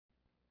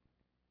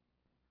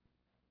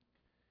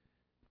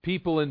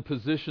People in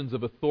positions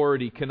of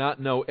authority cannot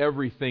know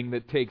everything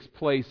that takes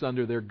place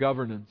under their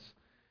governance.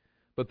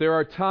 But there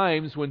are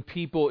times when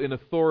people in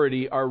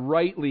authority are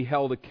rightly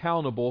held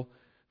accountable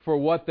for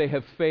what they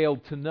have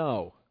failed to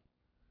know.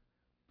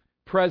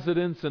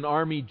 Presidents and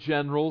army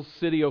generals,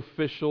 city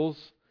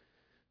officials,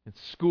 and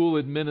school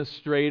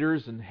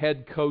administrators and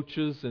head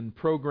coaches and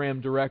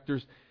program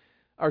directors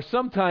are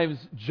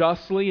sometimes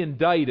justly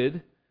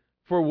indicted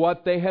for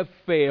what they have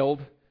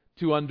failed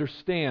to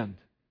understand.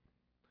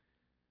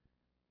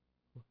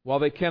 While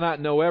they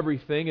cannot know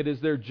everything, it is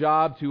their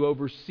job to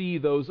oversee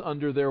those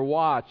under their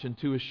watch and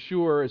to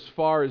assure, as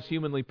far as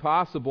humanly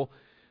possible,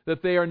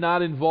 that they are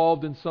not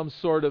involved in some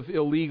sort of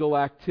illegal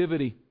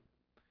activity.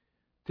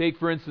 Take,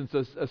 for instance,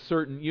 a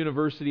certain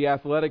university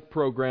athletic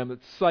program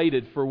that's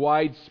cited for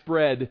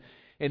widespread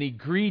and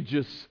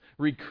egregious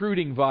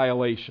recruiting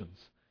violations.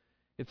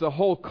 It's a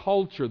whole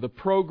culture. The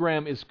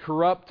program is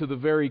corrupt to the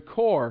very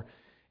core.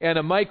 And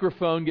a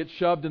microphone gets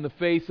shoved in the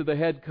face of the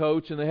head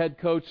coach, and the head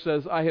coach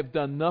says, "I have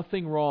done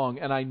nothing wrong,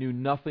 and I knew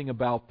nothing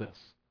about this."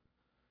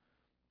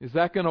 Is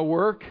that going to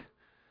work?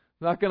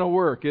 Not going to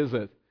work, is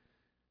it?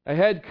 A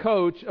head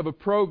coach of a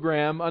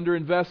program under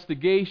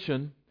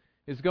investigation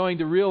is going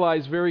to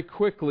realize very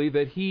quickly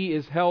that he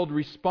is held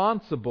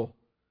responsible.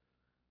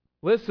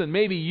 Listen,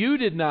 maybe you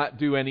did not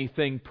do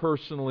anything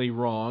personally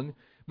wrong,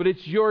 but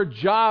it's your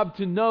job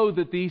to know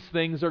that these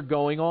things are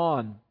going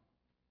on.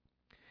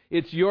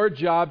 It's your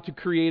job to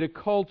create a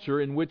culture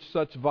in which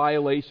such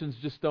violations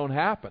just don't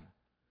happen.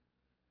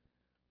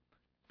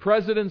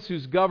 Presidents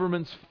whose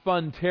governments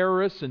fund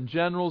terrorists and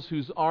generals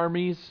whose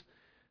armies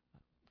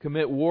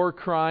commit war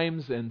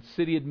crimes and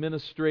city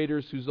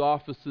administrators whose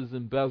offices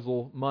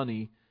embezzle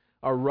money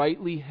are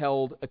rightly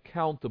held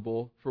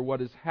accountable for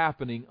what is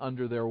happening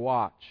under their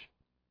watch.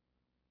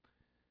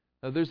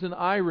 Now, there's an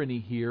irony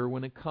here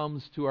when it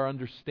comes to our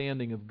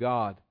understanding of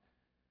God.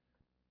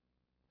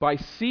 By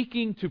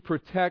seeking to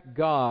protect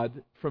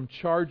God from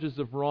charges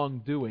of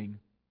wrongdoing,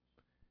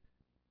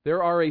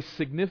 there are a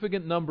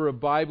significant number of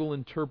Bible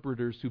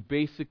interpreters who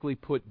basically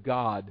put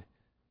God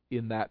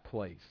in that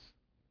place.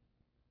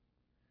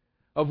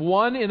 Of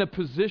one in a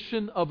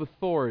position of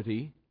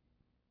authority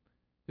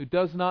who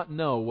does not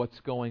know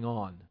what's going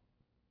on.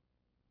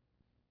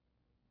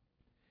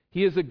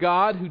 He is a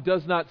God who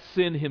does not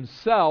sin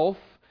himself,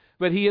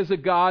 but he is a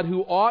God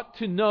who ought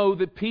to know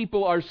that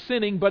people are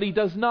sinning, but he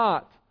does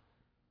not.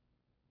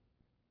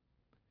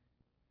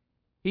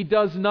 He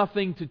does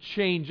nothing to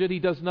change it. He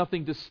does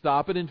nothing to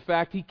stop it. In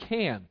fact, he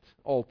can't,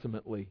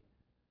 ultimately.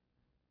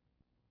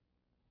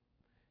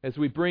 As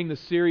we bring the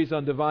series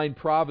on divine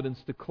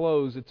providence to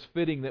close, it's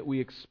fitting that we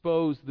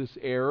expose this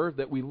error,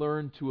 that we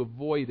learn to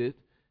avoid it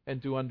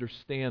and to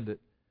understand it.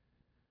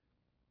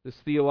 This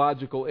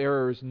theological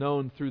error is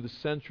known through the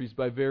centuries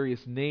by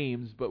various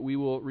names, but we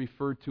will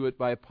refer to it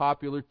by a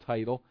popular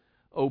title,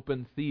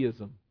 open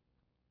theism.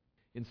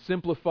 In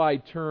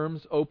simplified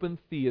terms, open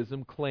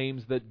theism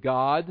claims that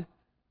God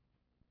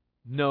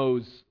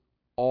knows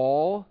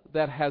all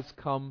that has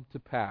come to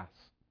pass.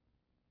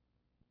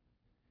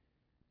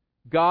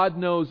 God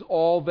knows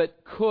all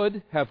that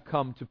could have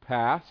come to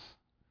pass.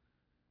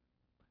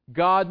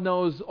 God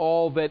knows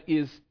all that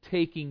is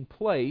taking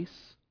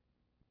place.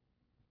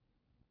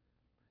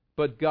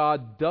 But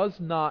God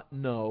does not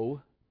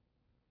know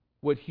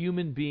what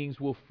human beings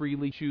will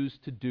freely choose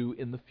to do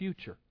in the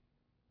future.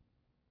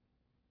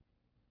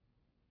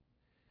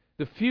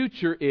 The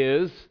future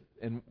is,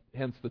 and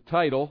hence the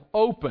title,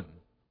 open.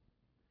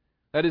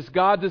 That is,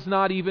 God does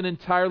not even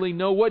entirely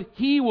know what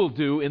He will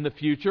do in the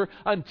future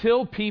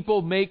until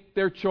people make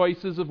their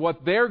choices of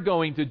what they're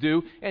going to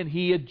do, and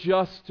He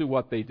adjusts to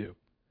what they do.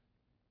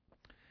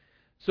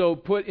 So,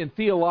 put in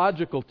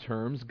theological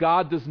terms,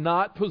 God does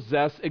not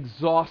possess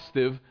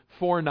exhaustive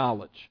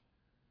foreknowledge.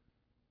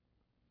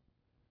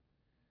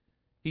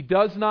 He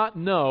does not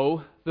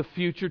know the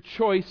future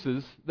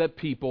choices that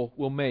people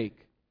will make.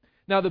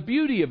 Now, the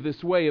beauty of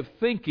this way of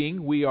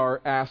thinking, we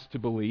are asked to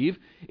believe,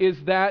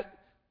 is that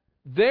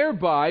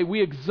thereby we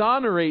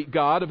exonerate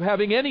God of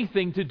having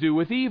anything to do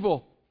with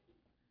evil.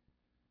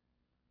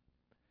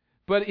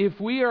 But if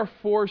we are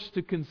forced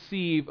to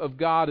conceive of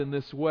God in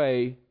this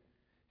way,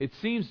 it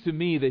seems to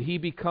me that He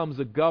becomes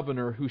a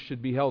governor who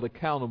should be held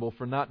accountable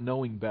for not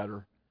knowing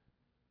better.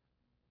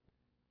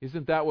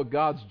 Isn't that what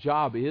God's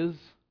job is?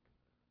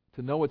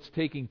 To know what's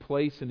taking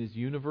place in His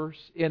universe?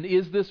 And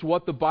is this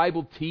what the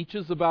Bible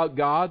teaches about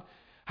God?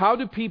 How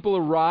do people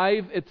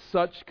arrive at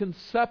such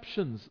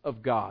conceptions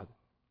of God?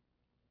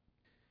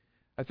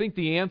 I think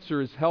the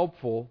answer is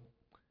helpful.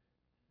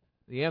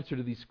 The answer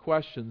to these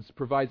questions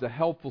provides a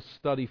helpful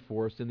study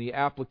for us in the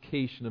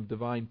application of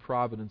divine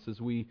providence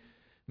as we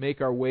make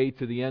our way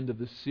to the end of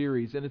this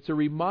series. And it's a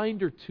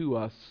reminder to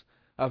us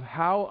of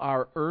how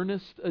our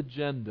earnest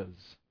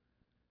agendas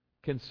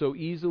can so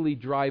easily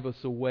drive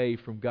us away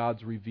from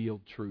God's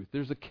revealed truth.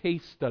 There's a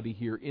case study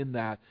here in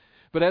that.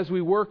 But as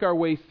we work our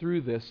way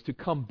through this, to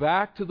come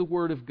back to the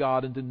Word of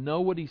God and to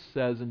know what He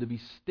says and to be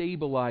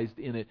stabilized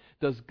in it,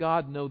 does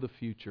God know the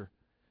future?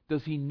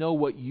 Does He know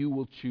what you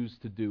will choose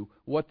to do?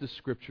 What does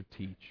Scripture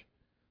teach?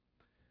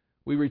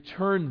 We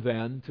return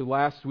then to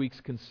last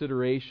week's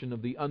consideration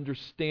of the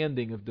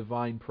understanding of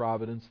divine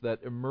providence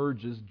that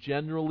emerges,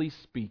 generally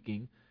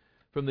speaking,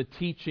 from the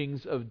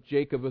teachings of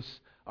Jacobus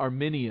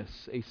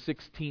Arminius, a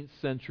 16th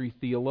century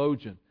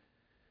theologian.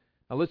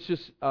 Now let's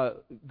just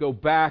go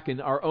back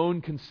in our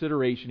own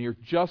consideration here,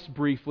 just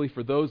briefly,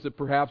 for those that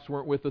perhaps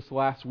weren't with us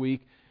last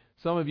week.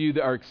 Some of you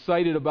that are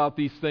excited about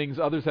these things,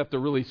 others have to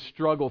really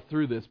struggle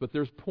through this, but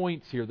there's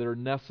points here that are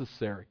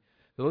necessary.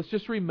 So let's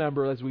just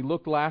remember, as we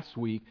looked last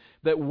week,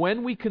 that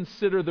when we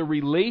consider the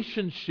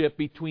relationship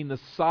between the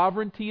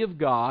sovereignty of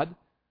God,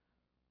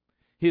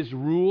 His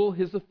rule,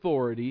 His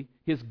authority,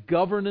 His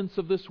governance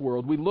of this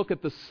world, we look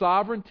at the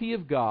sovereignty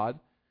of God,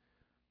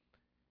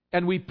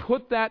 and we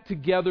put that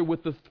together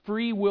with the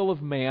free will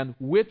of man.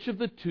 Which of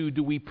the two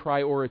do we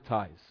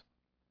prioritize?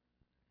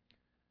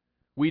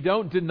 We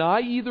don't deny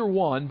either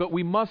one, but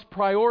we must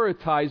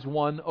prioritize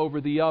one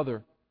over the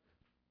other.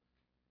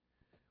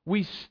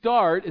 We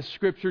start, as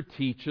Scripture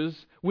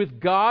teaches,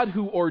 with God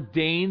who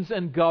ordains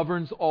and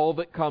governs all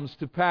that comes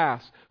to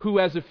pass, who,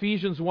 as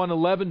Ephesians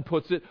 1:11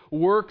 puts it,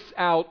 works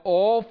out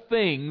all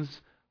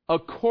things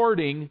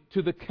according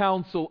to the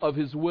counsel of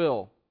His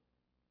will.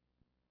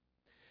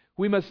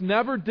 We must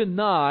never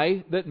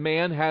deny that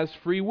man has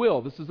free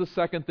will. This is the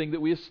second thing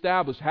that we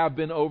established, have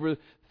been over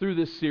through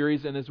this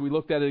series, and as we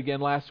looked at it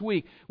again last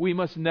week. We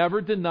must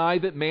never deny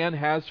that man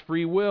has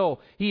free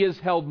will. He is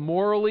held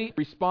morally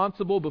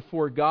responsible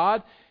before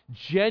God,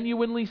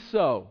 genuinely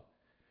so,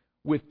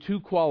 with two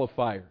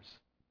qualifiers.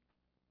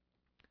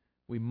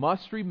 We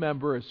must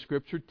remember, as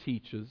Scripture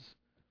teaches,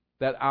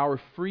 that our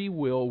free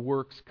will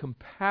works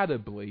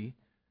compatibly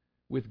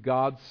with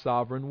God's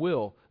sovereign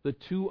will. The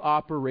two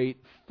operate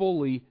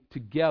fully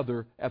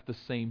together at the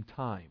same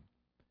time.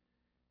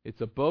 It's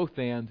a both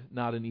and,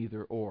 not an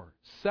either or.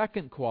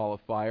 Second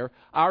qualifier,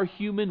 our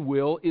human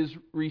will is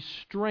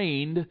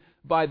restrained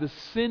by the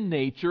sin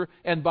nature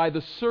and by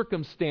the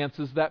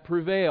circumstances that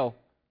prevail.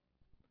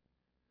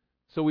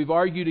 So we've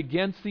argued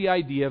against the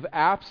idea of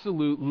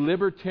absolute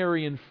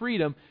libertarian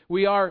freedom.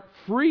 We are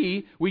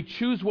free, we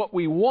choose what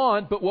we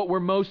want, but what we're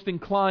most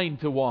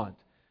inclined to want.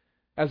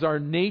 As our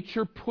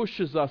nature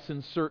pushes us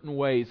in certain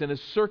ways, and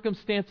as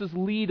circumstances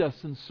lead us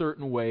in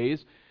certain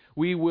ways,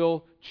 we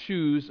will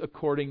choose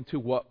according to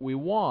what we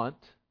want,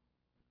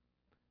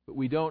 but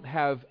we don't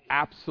have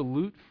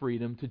absolute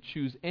freedom to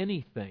choose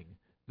anything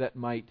that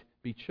might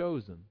be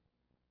chosen.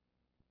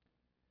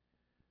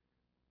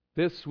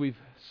 This we've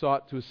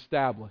sought to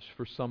establish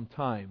for some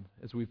time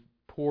as we've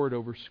pored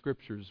over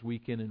Scriptures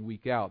week in and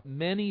week out.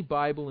 Many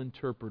Bible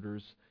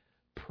interpreters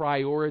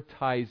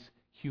prioritize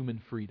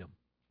human freedom.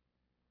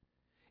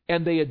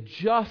 And they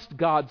adjust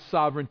God's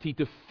sovereignty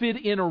to fit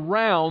in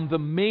around the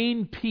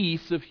main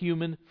piece of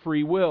human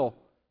free will.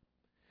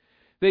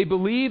 They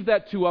believe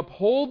that to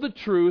uphold the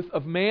truth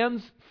of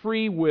man's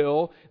free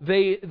will,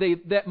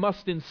 that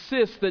must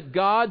insist that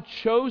God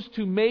chose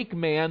to make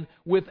man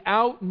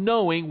without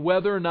knowing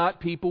whether or not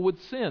people would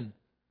sin.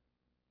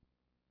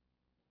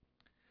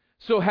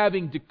 So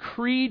having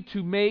decreed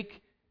to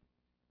make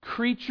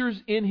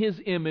creatures in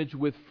His image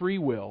with free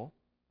will,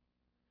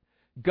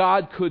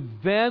 God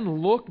could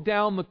then look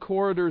down the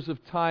corridors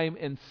of time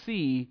and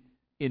see,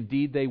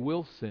 indeed they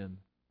will sin.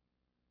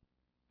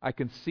 I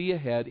can see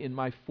ahead in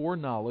my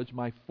foreknowledge,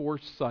 my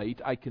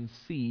foresight, I can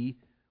see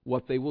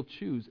what they will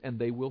choose, and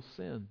they will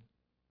sin.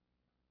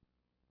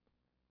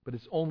 But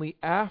it's only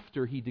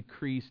after He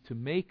decrees to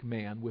make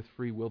man with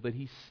free will that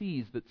He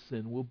sees that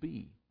sin will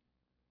be.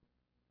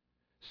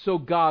 So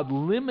God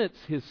limits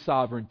His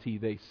sovereignty,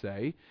 they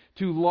say,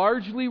 to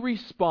largely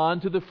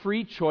respond to the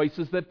free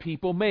choices that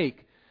people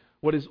make.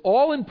 What is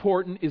all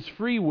important is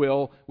free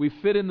will. We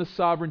fit in the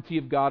sovereignty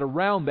of God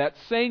around that,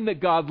 saying that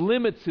God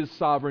limits His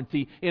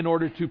sovereignty in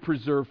order to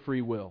preserve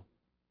free will.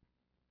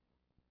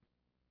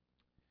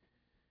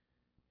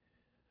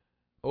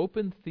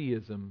 Open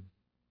theism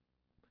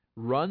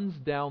runs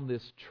down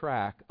this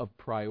track of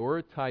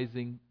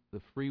prioritizing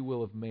the free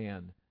will of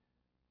man,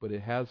 but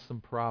it has some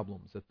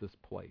problems at this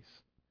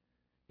place.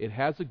 It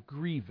has a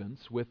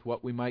grievance with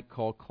what we might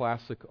call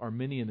classic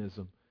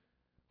Arminianism.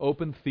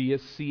 Open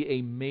theists see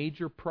a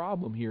major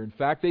problem here. In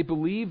fact, they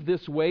believe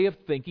this way of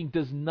thinking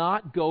does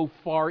not go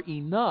far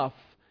enough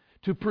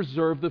to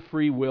preserve the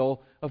free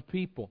will of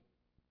people.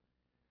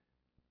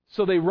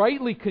 So they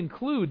rightly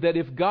conclude that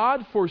if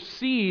God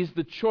foresees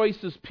the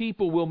choices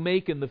people will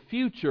make in the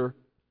future,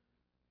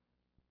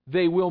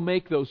 they will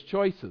make those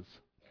choices.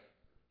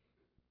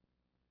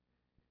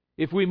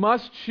 If we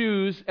must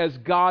choose as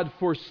God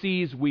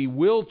foresees we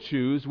will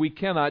choose, we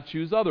cannot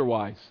choose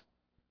otherwise.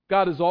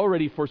 God has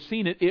already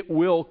foreseen it. It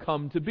will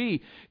come to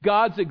be.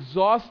 God's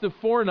exhaustive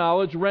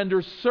foreknowledge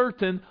renders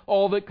certain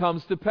all that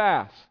comes to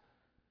pass.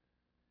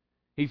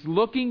 He's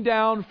looking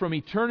down from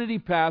eternity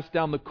past,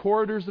 down the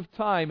corridors of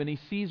time, and He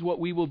sees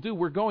what we will do.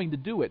 We're going to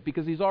do it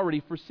because He's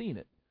already foreseen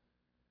it.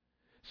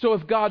 So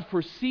if God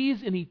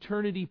foresees in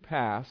eternity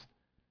past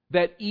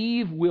that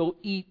Eve will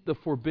eat the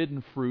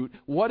forbidden fruit,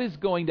 what is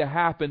going to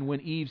happen when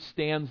Eve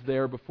stands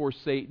there before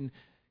Satan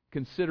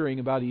considering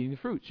about eating the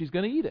fruit? She's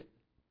going to eat it.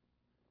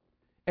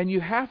 And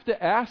you have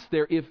to ask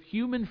there, if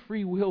human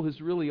free will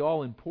is really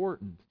all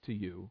important to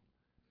you,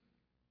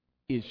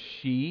 is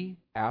she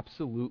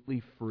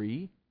absolutely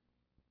free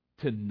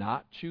to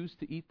not choose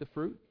to eat the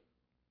fruit?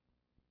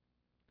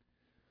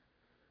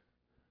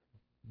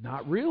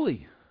 Not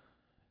really,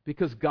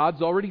 because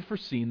God's already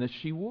foreseen that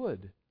she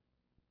would.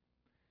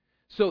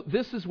 So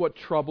this is what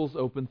troubles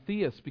open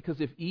theists,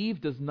 because if Eve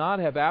does not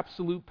have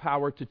absolute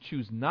power to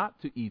choose not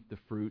to eat the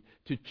fruit,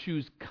 to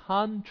choose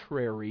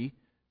contrary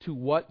to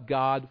what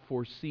God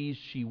foresees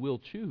she will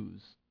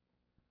choose,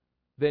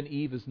 then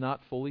Eve is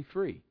not fully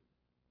free.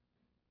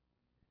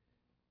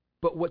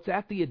 But what's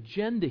at the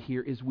agenda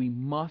here is we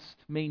must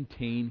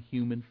maintain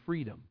human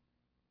freedom.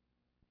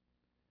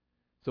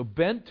 So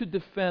bent to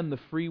defend the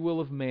free will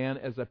of man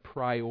as a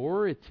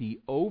priority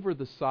over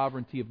the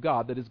sovereignty of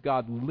God, that is,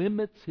 God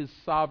limits His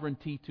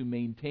sovereignty to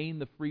maintain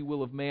the free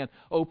will of man,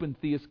 open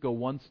theists go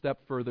one step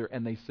further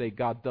and they say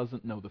God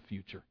doesn't know the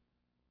future.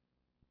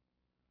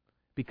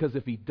 Because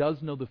if He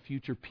does know the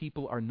future,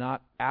 people are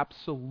not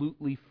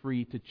absolutely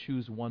free to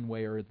choose one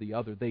way or the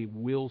other. They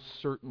will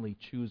certainly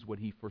choose what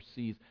He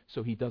foresees,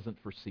 so He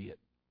doesn't foresee it.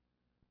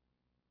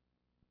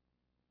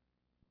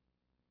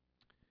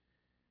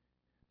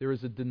 There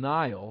is a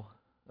denial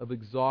of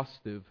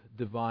exhaustive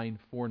divine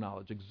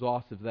foreknowledge.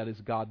 Exhaustive, that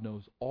is, God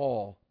knows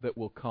all that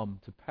will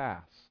come to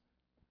pass.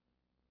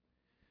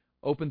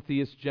 Open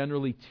theists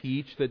generally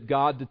teach that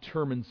God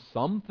determines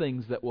some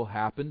things that will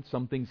happen,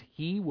 some things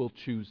He will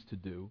choose to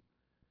do,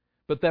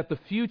 but that the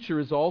future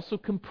is also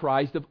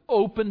comprised of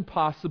open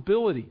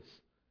possibilities.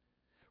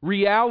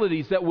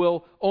 Realities that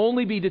will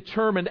only be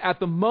determined at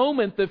the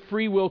moment that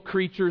free will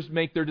creatures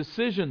make their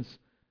decisions.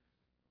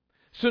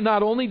 So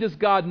not only does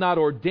God not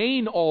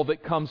ordain all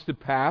that comes to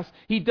pass,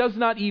 He does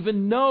not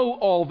even know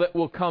all that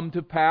will come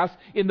to pass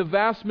in the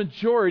vast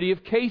majority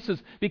of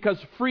cases, because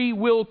free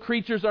will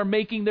creatures are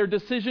making their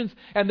decisions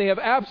and they have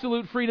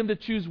absolute freedom to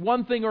choose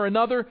one thing or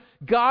another.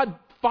 God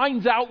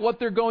finds out what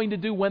they're going to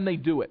do when they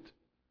do it.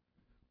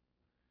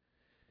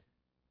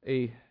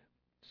 A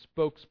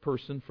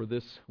spokesperson for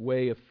this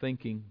way of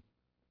thinking,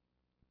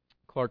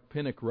 Clark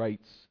Pinnock,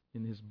 writes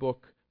in his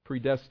book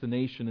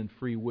Predestination and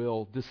Free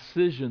Will,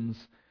 decisions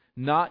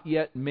not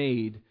yet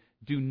made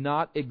do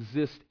not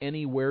exist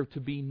anywhere to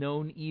be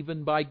known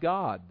even by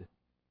God.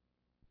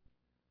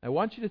 I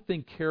want you to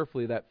think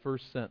carefully of that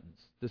first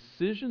sentence.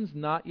 Decisions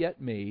not yet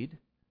made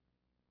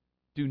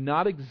do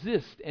not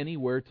exist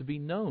anywhere to be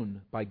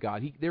known by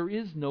God. There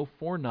is no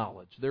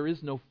foreknowledge. There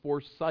is no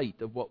foresight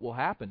of what will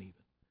happen even.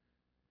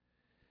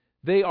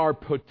 They are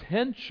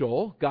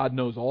potential. God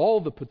knows all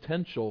the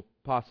potential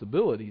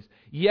possibilities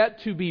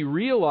yet to be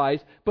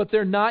realized, but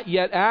they're not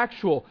yet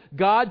actual.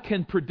 God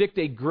can predict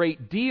a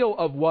great deal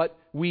of what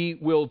we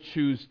will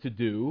choose to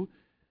do,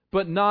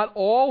 but not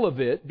all of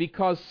it,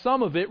 because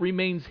some of it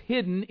remains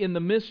hidden in the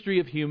mystery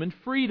of human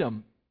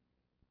freedom.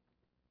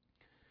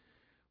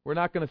 We're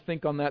not going to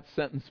think on that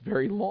sentence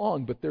very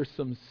long, but there's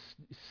some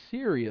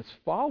serious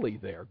folly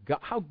there.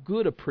 How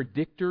good a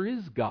predictor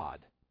is God?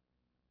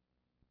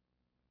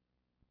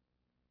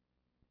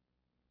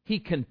 He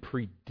can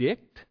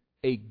predict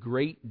a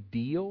great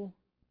deal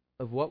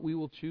of what we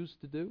will choose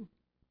to do.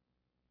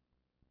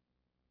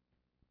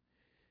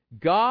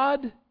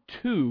 God,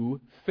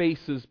 too,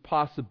 faces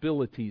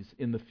possibilities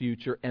in the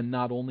future and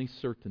not only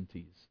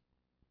certainties.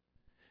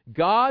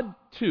 God,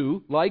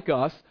 too, like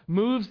us,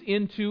 moves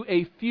into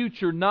a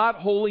future not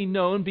wholly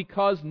known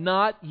because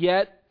not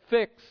yet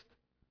fixed.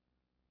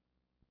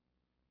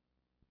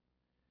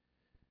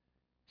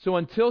 So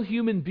until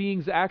human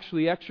beings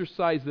actually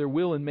exercise their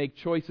will and make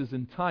choices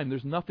in time,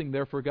 there's nothing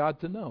there for God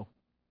to know.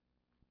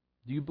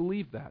 Do you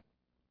believe that?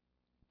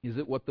 Is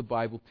it what the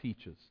Bible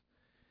teaches?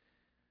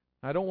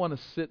 I don't want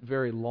to sit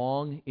very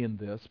long in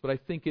this, but I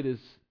think it is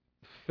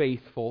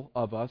faithful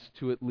of us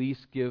to at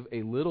least give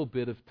a little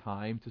bit of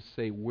time to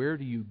say, where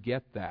do you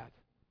get that?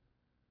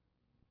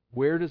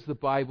 Where does the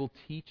Bible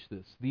teach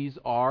this? These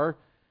are,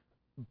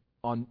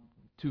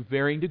 to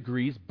varying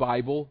degrees,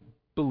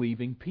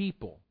 Bible-believing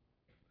people.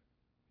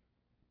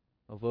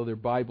 Although their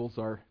Bibles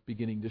are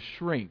beginning to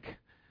shrink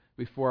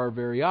before our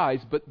very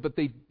eyes, but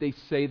they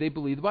say they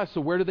believe the Bible.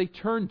 So where do they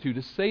turn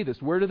to say this?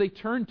 Where do they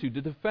turn to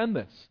defend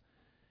this?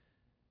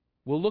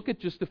 We'll look at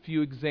just a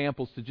few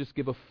examples to just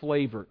give a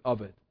flavor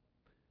of it.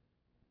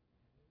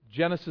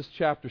 Genesis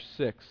chapter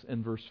 6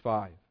 and verse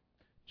 5.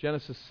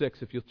 Genesis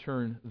 6, if you'll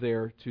turn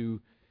there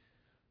to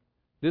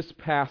this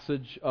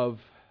passage of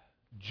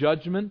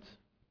judgment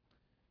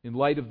in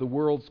light of the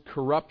world's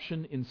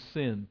corruption and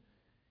sin.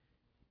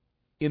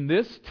 In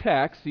this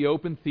text, the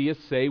open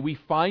theists say, we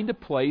find a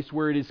place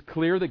where it is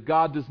clear that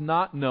God does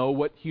not know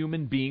what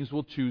human beings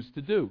will choose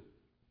to do.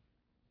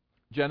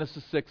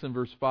 Genesis 6 and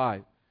verse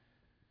 5.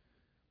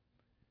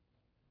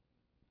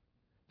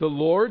 The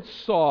Lord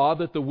saw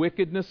that the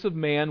wickedness of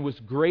man was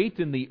great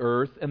in the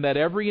earth, and that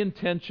every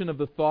intention of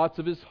the thoughts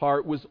of his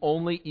heart was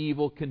only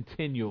evil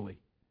continually.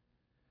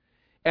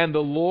 And the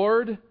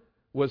Lord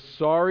was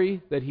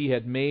sorry that He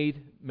had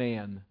made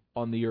man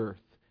on the earth,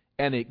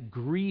 and it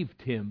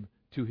grieved Him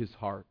to His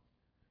heart.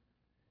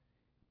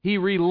 He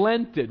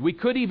relented. We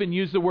could even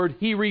use the word,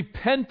 He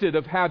repented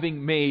of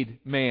having made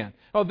man.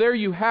 Oh, there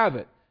you have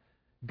it.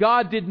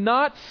 God did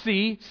not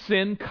see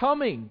sin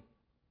coming.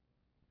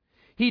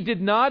 He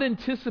did not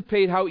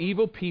anticipate how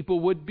evil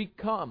people would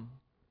become.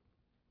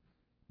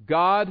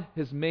 God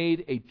has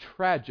made a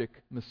tragic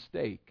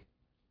mistake.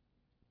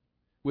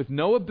 With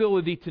no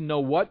ability to know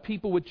what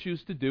people would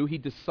choose to do, He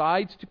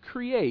decides to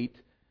create,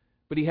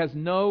 but He has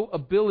no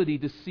ability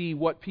to see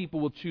what people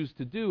will choose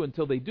to do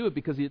until they do it,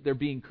 because they're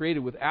being created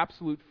with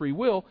absolute free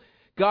will.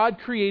 God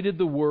created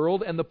the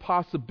world and the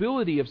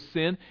possibility of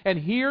sin, and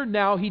here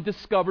now He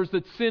discovers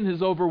that sin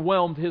has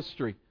overwhelmed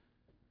history.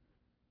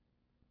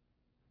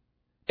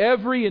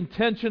 Every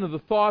intention of the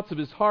thoughts of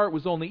His heart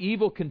was only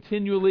evil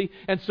continually,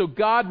 and so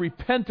God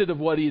repented of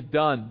what He had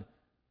done.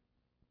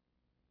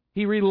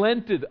 He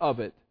relented of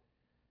it.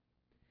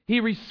 He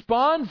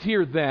responds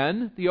here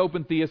then, the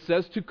open theist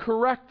says, to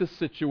correct the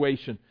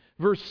situation.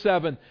 Verse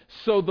 7,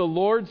 "So the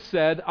Lord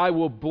said, I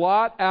will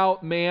blot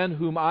out man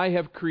whom I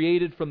have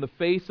created from the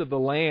face of the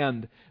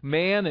land,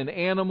 man and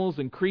animals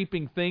and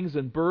creeping things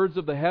and birds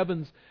of the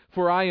heavens,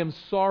 for I am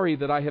sorry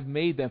that I have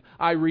made them.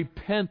 I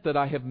repent that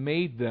I have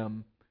made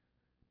them."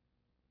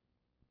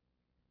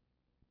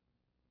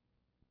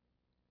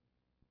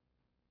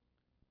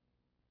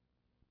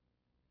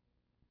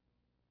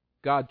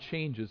 God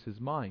changes His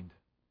mind.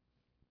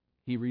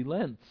 He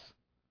relents,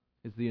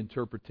 is the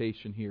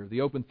interpretation here.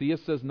 The open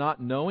theist says,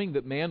 not knowing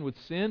that man would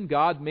sin,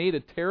 God made a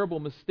terrible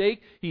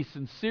mistake. He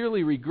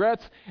sincerely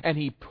regrets, and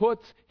He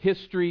puts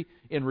history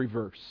in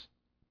reverse.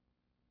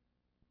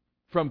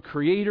 From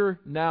Creator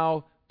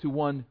now to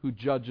one who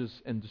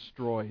judges and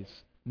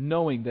destroys,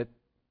 knowing that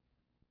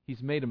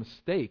He's made a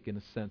mistake in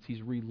a sense.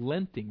 He's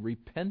relenting,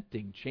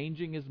 repenting,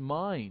 changing His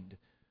mind.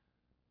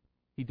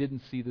 He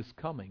didn't see this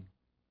coming.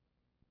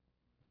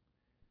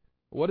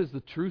 What is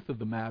the truth of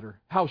the matter?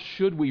 How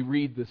should we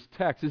read this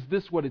text? Is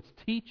this what it's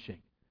teaching?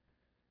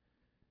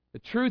 The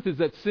truth is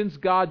that since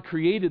God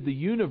created the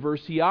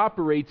universe, He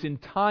operates in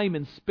time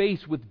and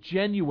space with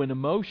genuine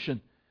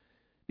emotion.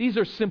 These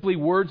are simply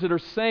words that are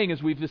saying,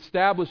 as we've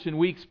established in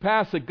weeks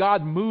past, that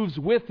God moves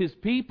with His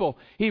people.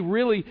 He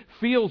really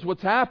feels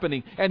what's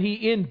happening, and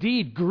He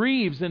indeed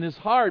grieves in His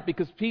heart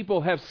because people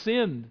have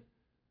sinned.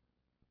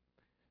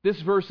 This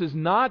verse is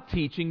not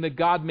teaching that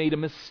God made a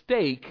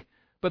mistake,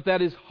 but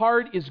that His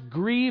heart is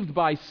grieved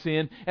by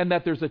sin, and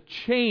that there's a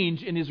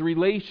change in His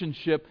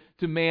relationship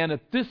to man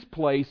at this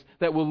place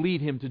that will lead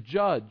Him to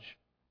judge.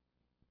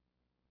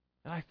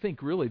 And I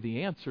think really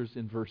the answer's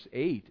in verse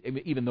 8,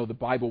 even though the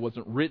Bible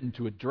wasn't written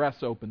to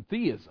address open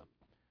theism.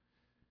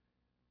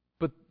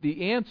 But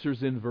the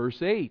answer's in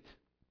verse 8.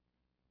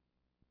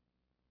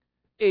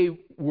 A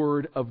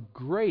word of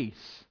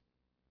grace.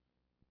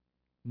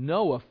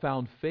 Noah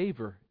found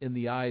favor in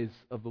the eyes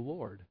of the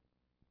Lord.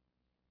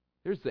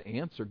 There's the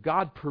answer.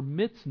 God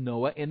permits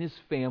Noah and his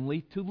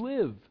family to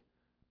live.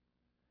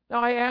 Now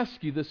I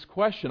ask you this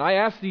question. I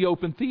ask the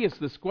open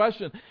theist this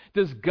question.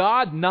 Does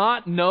God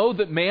not know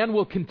that man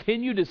will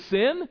continue to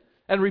sin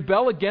and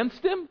rebel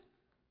against Him?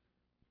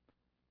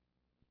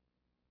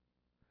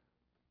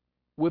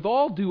 With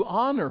all due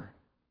honor,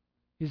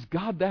 is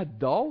God that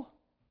dull?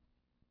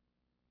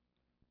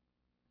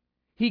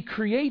 He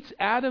creates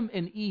Adam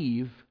and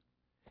Eve,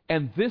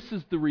 and this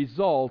is the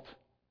result.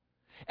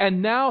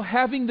 And now,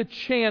 having the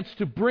chance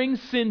to bring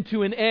sin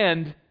to an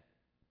end,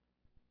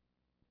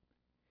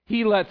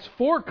 He lets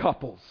 4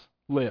 couples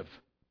live.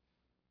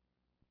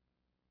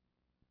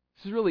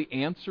 Does this really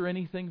answer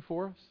anything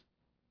for us?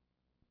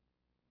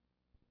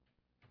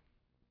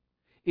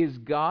 Is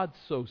God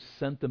so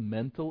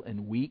sentimental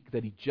and weak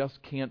that He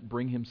just can't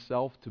bring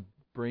Himself to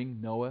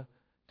bring Noah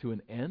to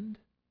an end?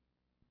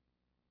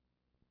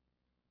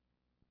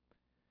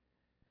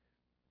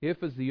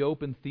 If, as the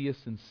open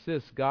theist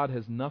insists, God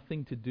has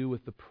nothing to do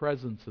with the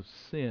presence of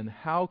sin,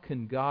 how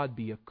can God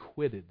be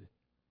acquitted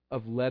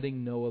of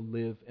letting Noah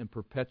live and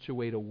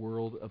perpetuate a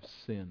world of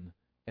sin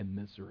and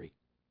misery?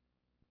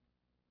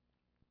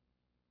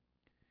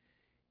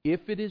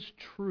 If it is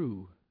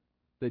true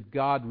that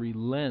God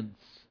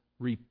relents,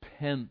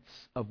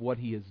 repents of what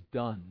He has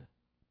done,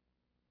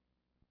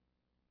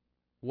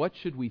 what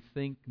should we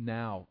think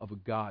now of a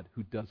God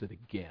who does it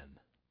again?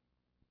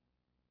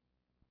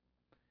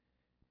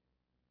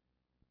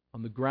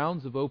 On the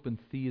grounds of open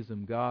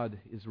theism, God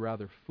is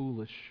rather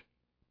foolish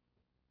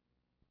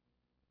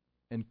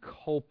and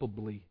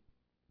culpably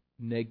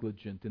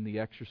negligent in the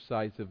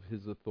exercise of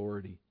His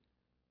authority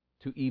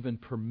to even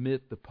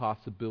permit the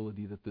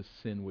possibility that this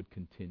sin would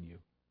continue.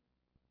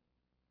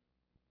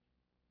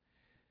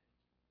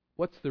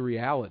 What's the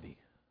reality?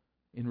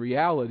 In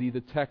reality,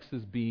 the text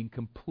is being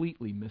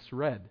completely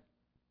misread.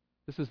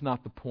 This is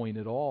not the point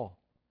at all.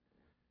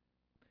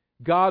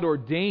 God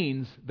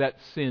ordains that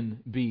sin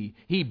be.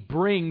 He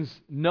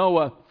brings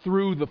Noah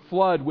through the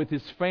flood with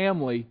his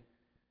family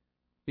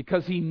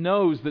because He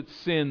knows that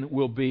sin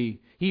will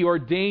be. He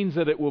ordains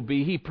that it will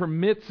be. He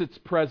permits its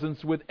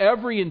presence with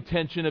every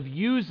intention of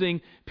using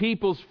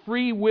people's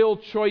free will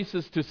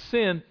choices to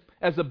sin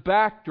as a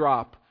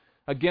backdrop,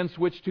 against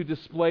which to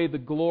display the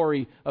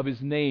glory of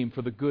His name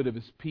for the good of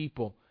His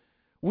people.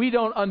 We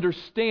don't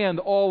understand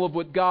all of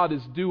what God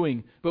is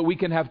doing, but we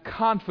can have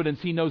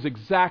confidence He knows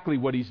exactly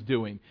what He's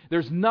doing.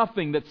 There's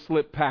nothing that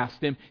slipped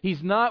past Him.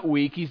 He's not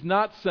weak. He's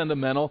not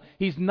sentimental.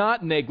 He's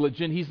not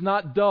negligent. He's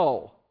not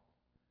dull.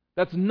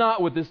 That's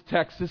not what this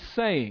text is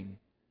saying.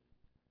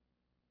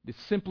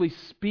 It's simply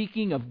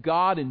speaking of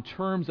God in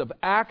terms of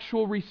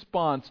actual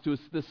response to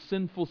this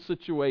sinful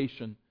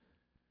situation.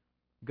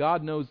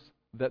 God knows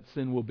that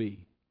sin will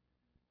be,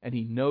 and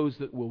He knows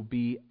that will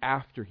be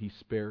after He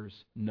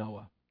spares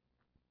Noah.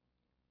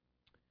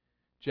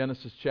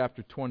 Genesis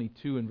chapter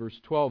 22 and verse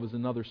 12 is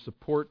another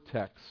support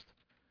text.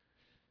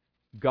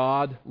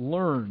 God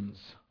learns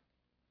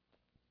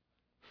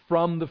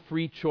from the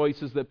free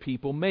choices that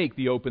people make,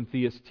 the open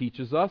theist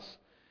teaches us.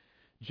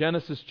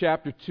 Genesis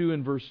chapter 2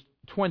 and verse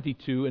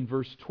 22 and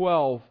verse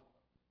 12,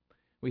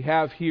 we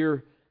have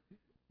here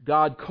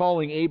God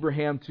calling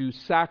Abraham to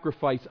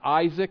sacrifice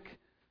Isaac,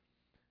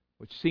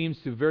 which seems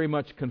to very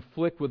much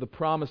conflict with the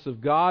promise of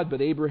God,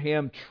 but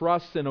Abraham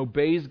trusts and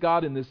obeys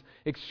God in this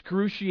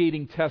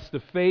excruciating test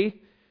of faith.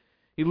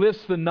 He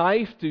lifts the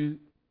knife to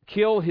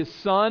kill his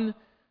son,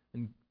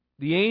 and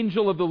the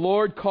angel of the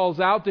Lord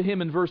calls out to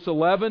him in verse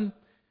 11,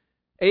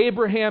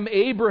 "Abraham,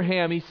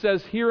 Abraham," he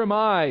says, "Here am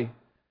I."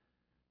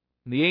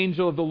 And the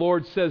angel of the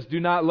Lord says, "Do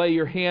not lay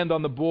your hand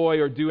on the boy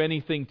or do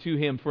anything to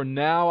him, for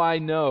now I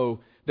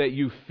know that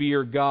you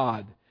fear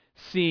God,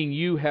 seeing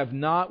you have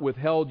not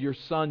withheld your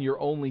son, your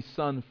only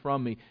son,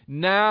 from me."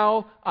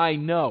 Now I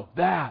know.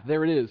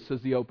 There it is,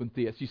 says the open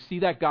theist. You see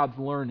that? God's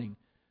learning.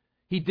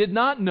 He did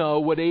not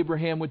know what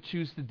Abraham would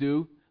choose to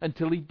do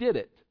until he did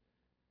it.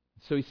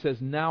 So he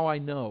says, "Now I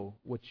know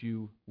what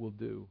you will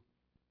do."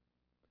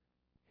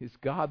 Is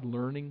God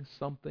learning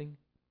something?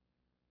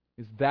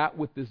 Is that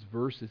what this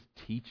verse is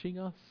teaching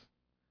us?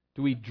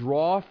 Do we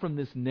draw from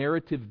this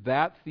narrative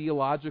that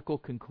theological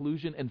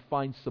conclusion and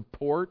find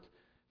support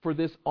for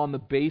this on the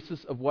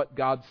basis of what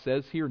God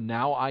says here,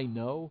 "Now I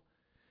know"?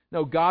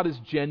 No, God is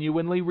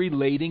genuinely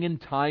relating in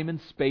time and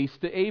space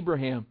to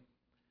Abraham.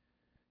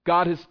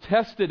 God has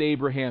tested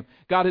Abraham.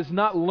 God has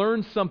not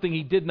learned something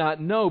he did not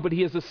know, but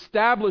He has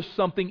established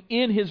something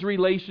in His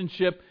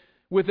relationship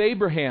with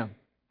Abraham.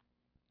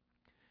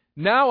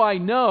 "Now I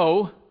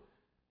know"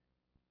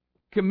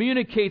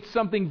 communicates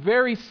something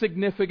very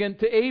significant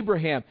to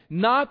Abraham.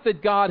 Not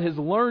that God has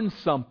learned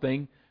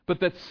something,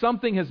 but that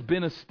something has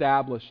been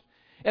established.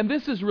 And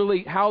this is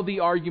really how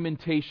the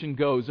argumentation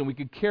goes, and we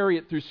could carry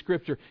it through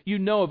Scripture. You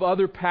know of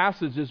other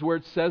passages where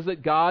it says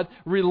that God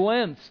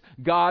relents,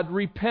 God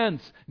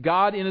repents,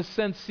 God in a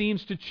sense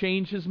seems to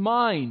change His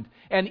mind.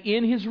 And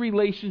in His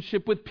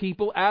relationship with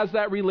people, as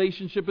that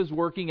relationship is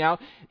working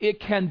out, it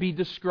can be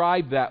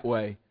described that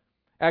way.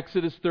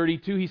 Exodus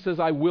 32, He says,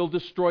 "I will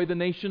destroy the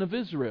nation of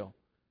Israel."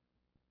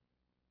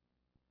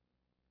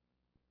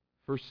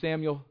 1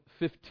 Samuel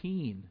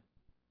 15,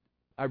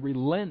 "I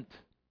relent,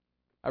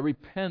 I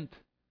repent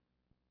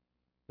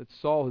that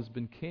Saul has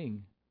been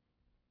king."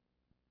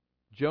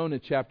 Jonah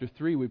chapter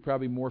 3, we're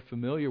probably more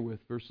familiar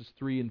with, verses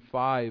 3 and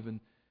 5 and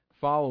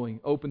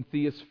following. Open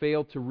theists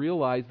fail to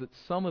realize that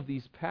some of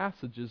these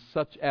passages,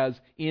 such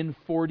as "in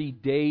 40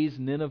 days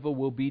Nineveh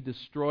will be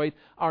destroyed,"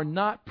 are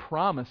not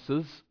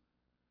promises,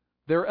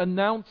 they're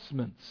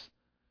announcements.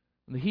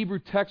 The Hebrew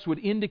text would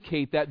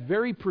indicate that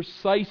very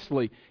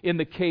precisely in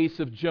the case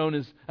of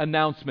Jonah's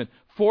announcement.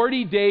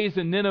 40 days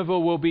and Nineveh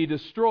will be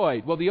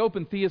destroyed. Well, the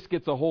open theist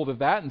gets a hold of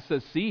that and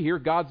says, "See, here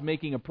God's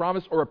making a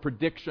promise or a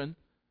prediction."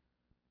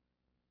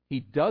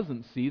 He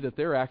doesn't see that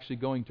they're actually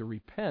going to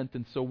repent,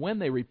 and so when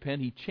they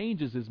repent, He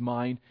changes His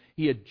mind,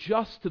 He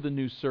adjusts to the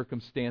new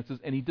circumstances,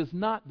 and He does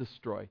not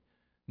destroy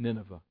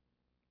Nineveh.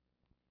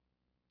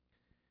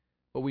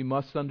 What we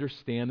must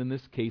understand in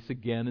this case,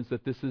 again, is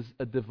that this is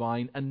a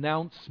divine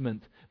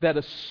announcement that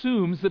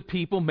assumes that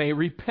people may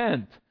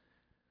repent.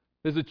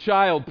 There's a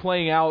child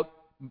playing out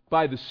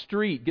by the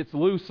street, gets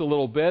loose a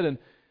little bit, and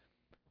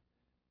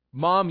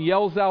mom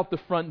yells out the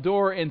front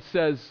door and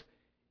says,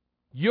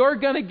 "You're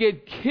going to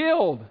get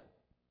killed."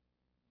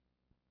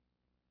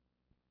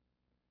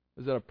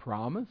 Is that a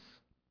promise?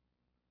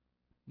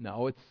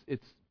 No,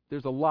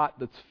 there's a lot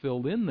that's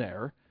filled in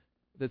there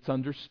that's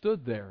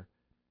understood there.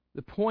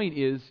 The point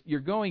is,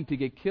 you're going to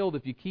get killed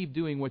if you keep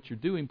doing what you're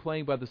doing,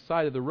 playing by the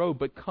side of the road,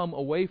 but come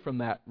away from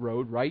that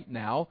road right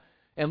now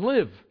and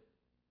live.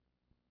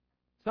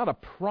 It's not a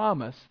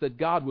promise that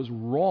God was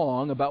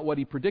wrong about what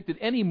He predicted,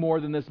 any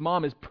more than this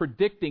mom is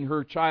predicting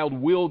her child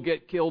will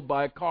get killed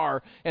by a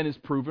car and is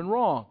proven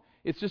wrong.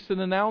 It's just an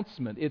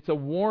announcement. It's a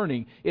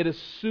warning. It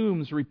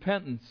assumes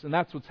repentance, and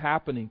that's what's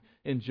happening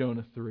in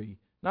Jonah 3.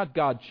 Not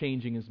God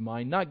changing His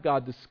mind, not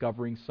God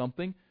discovering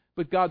something,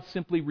 but God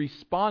simply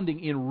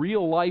responding in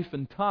real life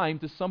and time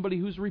to somebody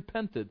who's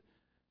repented,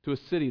 to a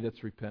city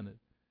that's repented.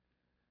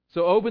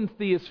 So open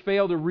theists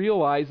fail to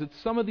realize that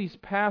some of these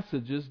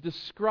passages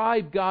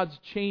describe God's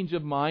change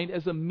of mind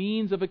as a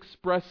means of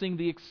expressing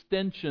the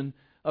extension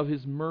of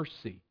His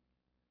mercy.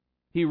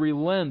 He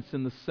relents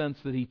in the sense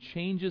that He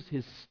changes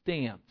His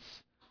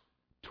stance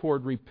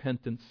toward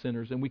repentant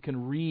sinners. And we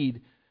can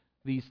read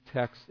these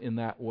texts in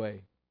that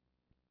way.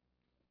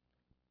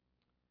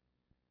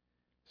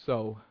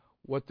 So,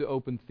 what do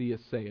open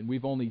theists say? And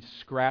we've only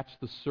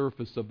scratched the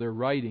surface of their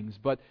writings,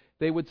 but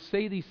they would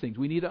say these things.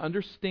 We need to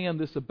understand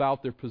this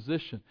about their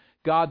position.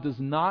 God does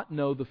not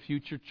know the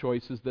future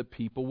choices that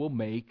people will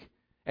make,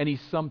 and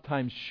He's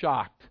sometimes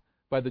shocked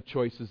by the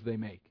choices they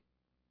make.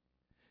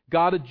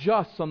 God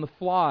adjusts on the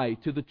fly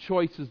to the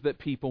choices that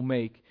people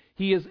make.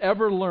 He is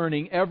ever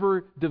learning,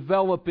 ever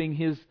developing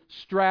His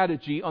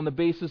strategy on the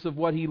basis of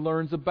what He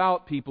learns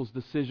about people's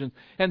decisions.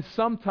 And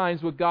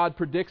sometimes what God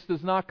predicts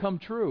does not come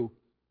true.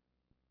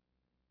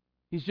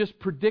 He's just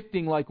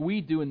predicting like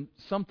we do, and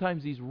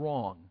sometimes He's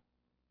wrong.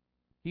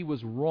 He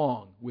was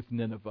wrong with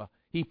Nineveh.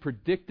 He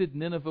predicted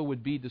Nineveh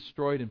would be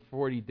destroyed in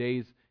 40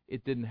 days.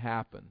 It didn't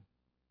happen.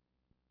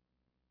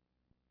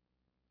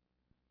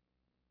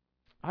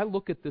 I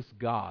look at this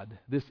God,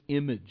 this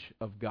image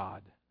of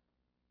God,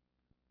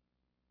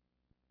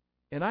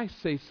 and I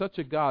say such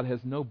a God has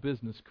no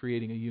business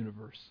creating a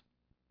universe.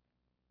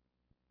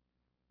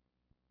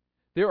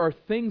 There are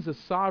things a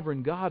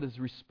sovereign God is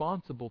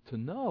responsible to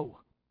know.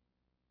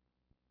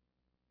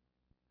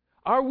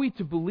 Are we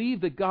to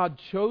believe that God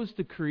chose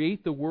to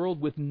create the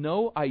world with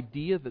no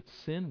idea that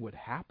sin would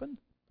happen?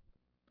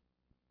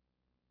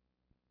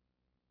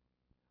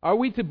 Are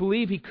we to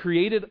believe He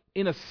created,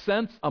 in a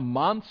sense, a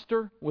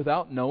monster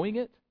without knowing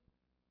it?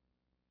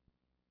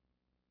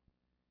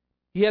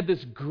 He had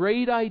this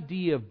great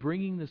idea of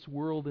bringing this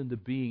world into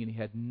being, and He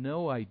had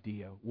no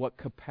idea what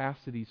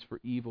capacities for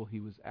evil He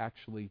was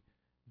actually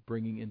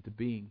bringing into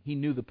being. He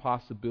knew the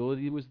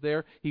possibility was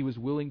there. He was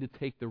willing to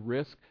take the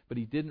risk, but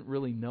He didn't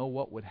really know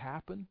what would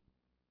happen.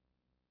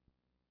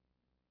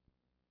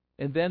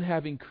 And then,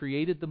 having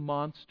created the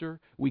monster,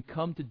 we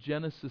come to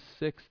Genesis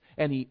 6,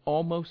 and He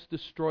almost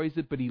destroys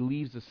it, but He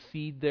leaves a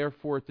seed there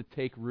for it to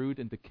take root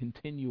and to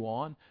continue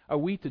on. Are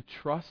we to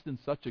trust in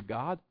such a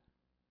God?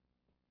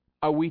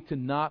 Are we to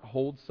not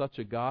hold such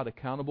a God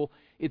accountable?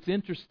 It's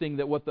interesting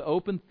that what the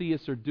open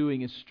theists are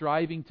doing is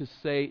striving to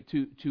say,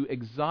 to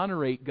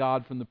exonerate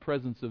God from the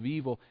presence of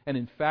evil, and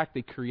in fact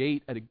they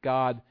create a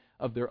God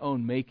of their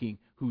own making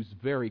who's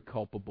very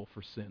culpable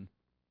for sin.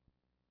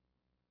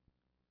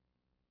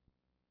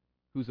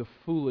 Who's a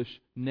foolish,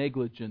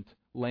 negligent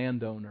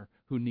landowner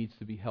who needs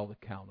to be held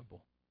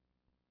accountable.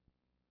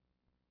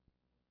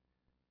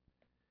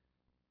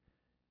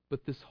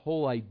 But this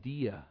whole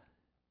idea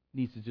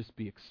needs to just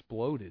be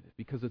exploded,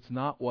 because it's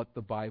not what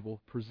the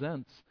Bible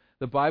presents.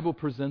 The Bible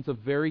presents a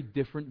very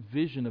different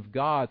vision of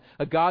God,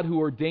 a God who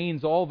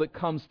ordains all that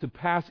comes to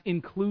pass,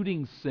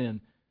 including sin.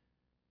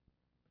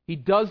 He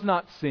does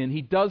not sin.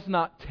 He does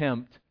not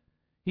tempt.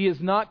 He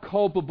is not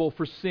culpable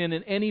for sin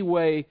in any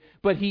way,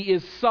 but He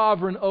is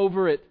sovereign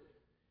over it.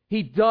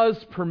 He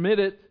does permit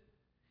it.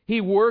 He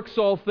works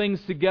all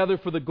things together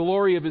for the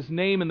glory of His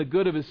name and the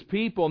good of His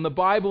people. And the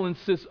Bible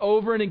insists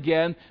over and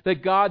again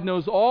that God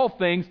knows all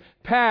things,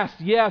 past,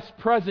 yes,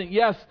 present,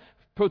 yes,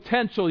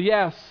 potential,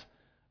 yes,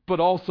 but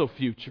also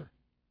future.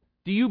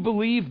 Do you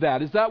believe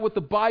that? Is that what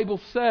the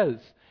Bible says?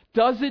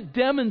 Does it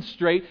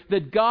demonstrate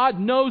that God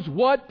knows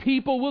what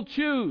people will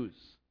choose?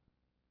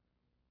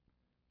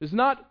 There's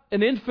not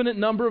an infinite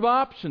number of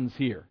options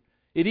here.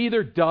 It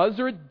either does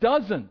or it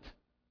doesn't.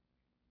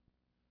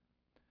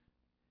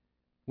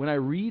 When I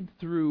read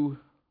through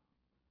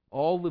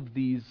all of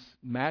these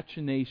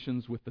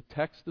machinations with the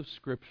text of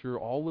Scripture,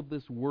 all of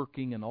this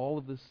working and all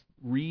of this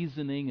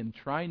reasoning and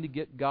trying to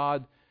get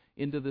God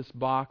into this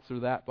box or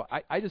that, but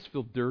I just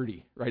feel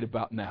dirty right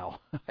about now.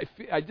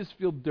 I just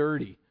feel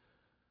dirty.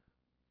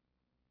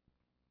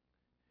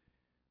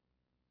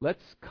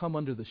 Let's come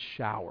under the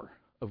shower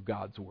of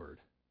God's Word.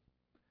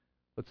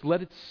 Let's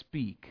let it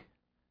speak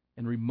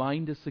and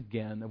remind us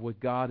again of what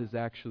God has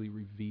actually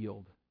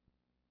revealed.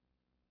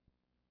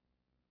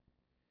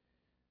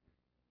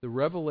 The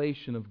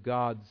revelation of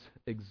God's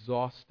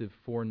exhaustive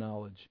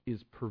foreknowledge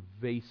is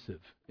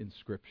pervasive in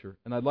Scripture.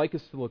 And I'd like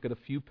us to look at a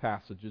few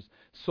passages.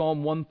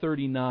 Psalm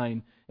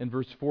 139 and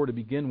verse 4 to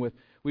begin with.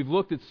 We've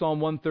looked at Psalm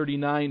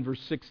 139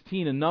 verse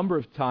 16 a number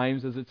of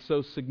times as it's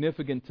so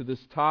significant to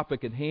this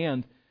topic at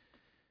hand.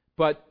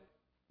 But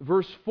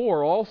verse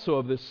 4 also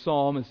of this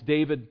psalm, as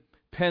David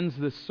pens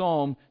this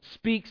psalm,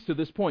 speaks to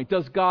this point.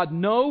 Does God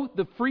know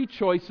the free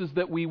choices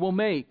that we will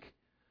make?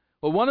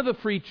 Well, one of the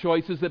free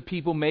choices that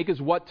people make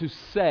is what to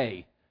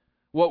say,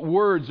 what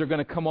words are going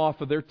to come off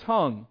of their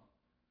tongue.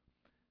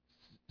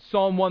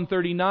 Psalm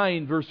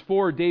 139, verse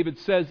 4, David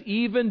says,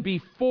 "Even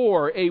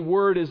before a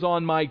word is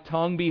on my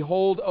tongue,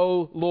 behold,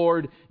 O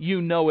Lord,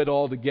 you know it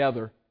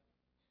altogether."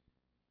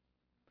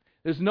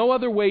 There's no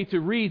other way to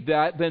read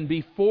that than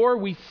before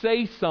we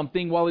say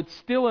something while it's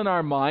still in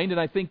our mind, and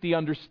I think the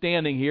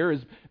understanding here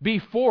is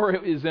before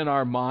it is in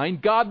our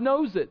mind, God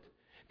knows it.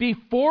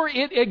 Before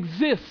it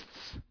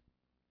exists,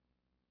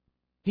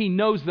 He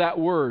knows that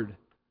word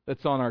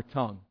that's on our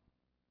tongue.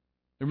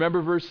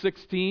 Remember verse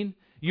 16?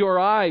 Your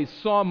eyes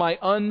saw my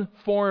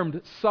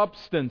unformed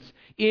substance.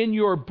 In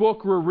your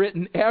book were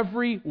written,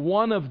 every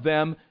one of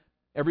them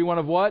Every one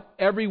of what?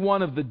 Every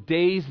one of the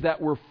days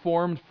that were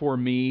formed for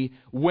me,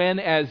 when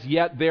as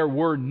yet there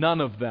were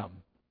none of them.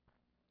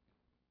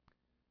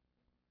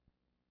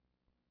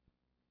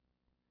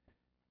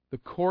 The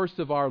course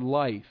of our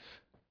life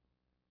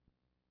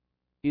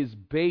is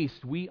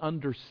based, we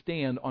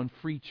understand, on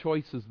free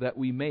choices that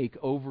we make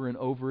over and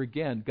over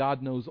again.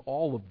 God knows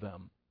all of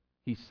them,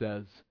 he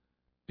says,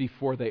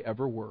 before they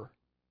ever were.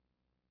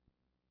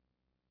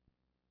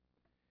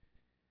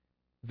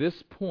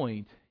 This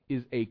point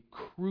is a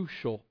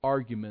crucial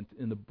argument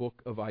in the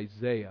book of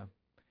Isaiah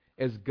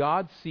as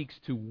God seeks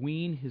to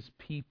wean his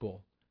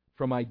people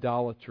from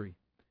idolatry.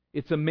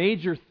 It's a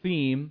major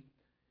theme.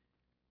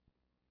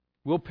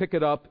 We'll pick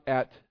it up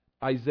at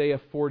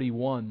Isaiah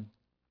 41.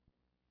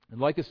 I'd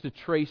like us to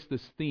trace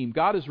this theme.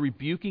 God is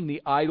rebuking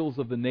the idols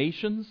of the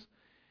nations.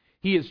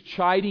 He is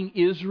chiding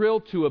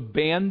Israel to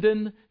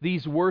abandon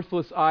these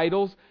worthless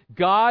idols.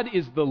 God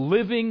is the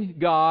living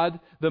God,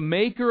 the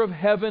maker of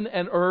heaven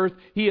and earth.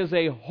 He is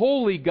a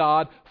holy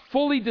God,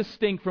 fully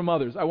distinct from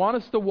others. I want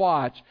us to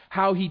watch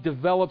how he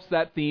develops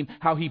that theme,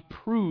 how he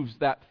proves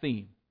that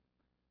theme.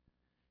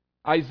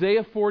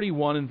 Isaiah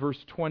 41 and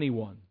verse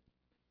 21.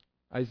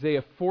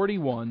 Isaiah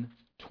 41,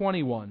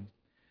 21.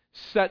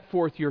 Set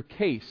forth your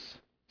case,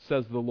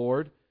 says the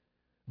Lord.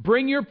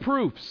 Bring your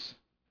proofs,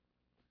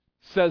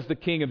 says the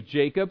King of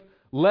Jacob.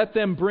 Let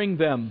them bring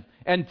them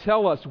and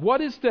tell us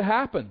what is to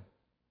happen.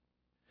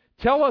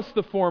 Tell us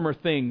the former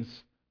things,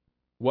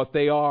 what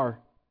they are,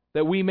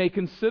 that we may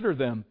consider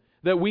them,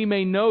 that we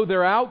may know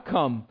their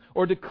outcome,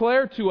 or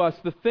declare to us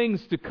the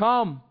things to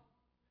come.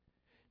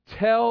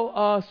 Tell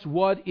us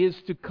what is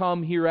to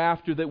come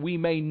hereafter, that we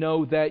may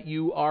know that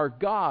you are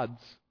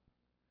gods.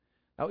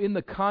 Now, in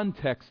the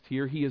context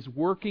here, he is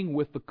working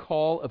with the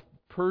call of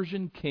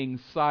Persian King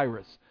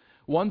Cyrus.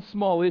 One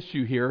small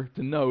issue here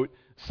to note,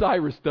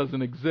 Cyrus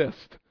doesn't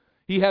exist.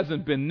 He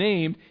hasn't been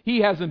named.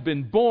 He hasn't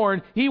been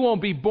born. He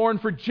won't be born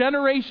for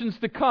generations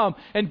to come.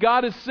 And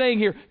God is saying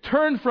here,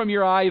 turn from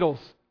your idols.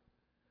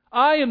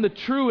 I am the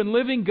true and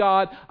living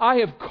God. I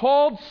have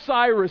called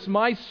Cyrus,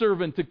 my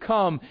servant, to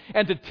come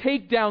and to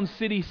take down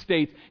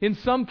city-states. In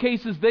some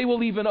cases, they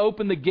will even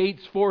open the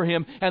gates for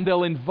him and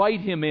they'll invite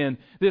him in.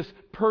 This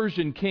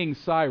Persian king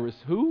Cyrus.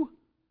 Who?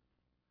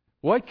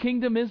 What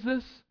kingdom is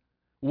this?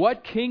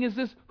 What king is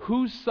this?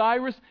 Who's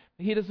Cyrus?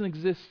 He doesn't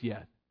exist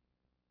yet.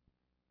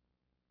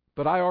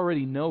 But I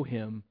already know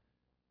him,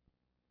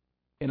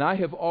 and I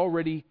have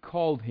already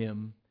called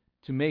him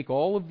to make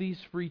all of these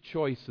free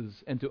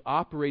choices and to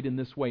operate in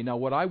this way. Now,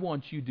 what I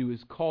want you to do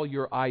is call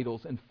your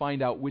idols and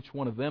find out which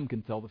one of them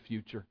can tell the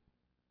future.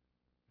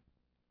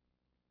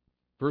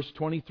 Verse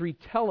 23,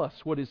 tell us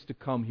what is to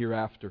come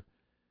hereafter,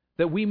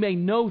 that we may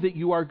know that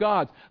you are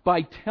gods.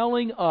 By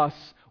telling us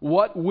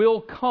what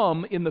will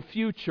come in the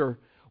future,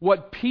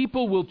 what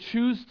people will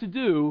choose to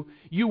do,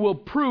 you will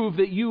prove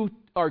that you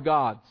are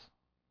gods.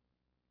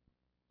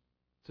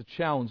 It's a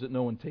challenge that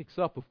no one takes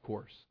up, of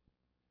course.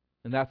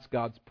 And that's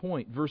God's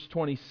point. Verse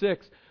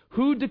 26,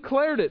 who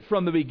declared it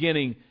from the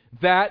beginning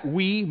that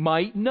we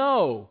might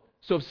know?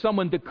 So if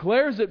someone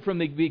declares it from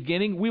the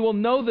beginning, we will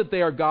know that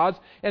they are gods,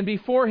 and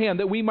beforehand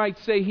that we might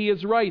say he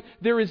is right.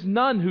 There is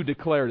none who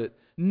declared it,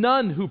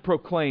 none who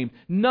proclaimed,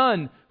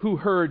 none who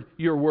heard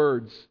your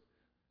words.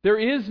 There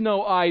is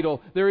no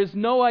idol, there is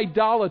no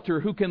idolater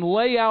who can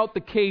lay out the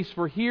case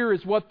for here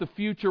is what the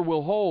future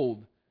will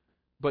hold,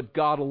 but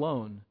God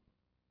alone.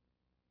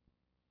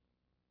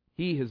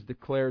 He has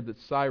declared that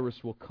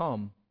Cyrus will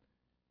come.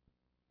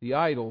 The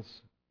idols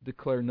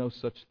declare no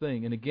such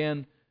thing. And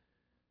again,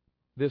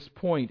 this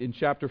point in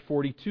chapter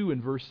 42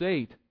 and verse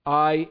 8,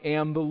 I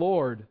am the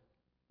Lord.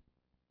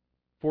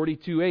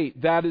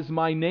 42:8, that is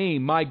my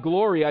name, my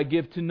glory I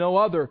give to no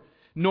other,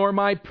 nor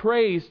my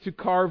praise to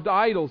carved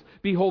idols.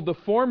 Behold, the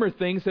former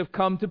things have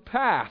come to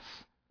pass,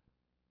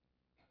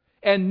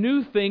 and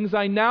new things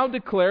I now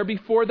declare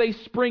before they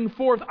spring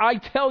forth. I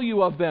tell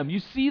you of them. You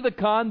see the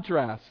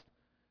contrast.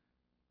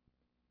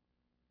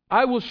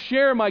 I will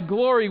share my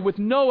glory with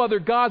no other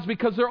gods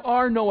because there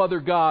are no other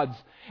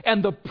gods.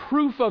 And the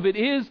proof of it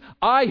is,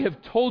 I have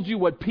told you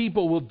what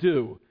people will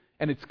do,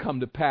 and it's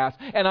come to pass.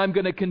 And I'm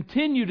going to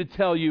continue to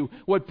tell you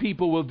what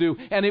people will do,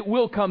 and it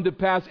will come to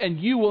pass, and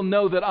you will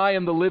know that I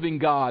am the living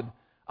God.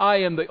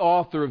 I am the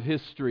author of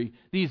history.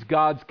 These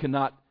gods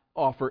cannot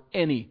offer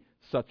any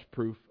such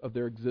proof of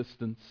their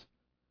existence.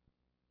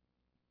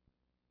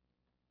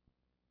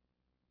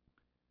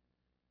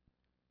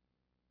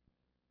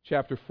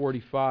 Chapter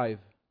 45.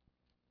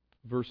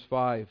 Verse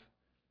 5,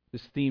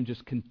 this theme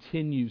just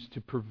continues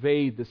to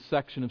pervade this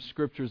section of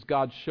Scriptures.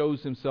 God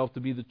shows Himself to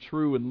be the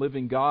true and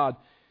living God.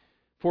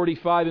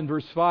 45 and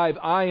verse 5,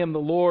 I am the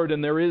Lord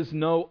and there is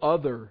no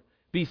other.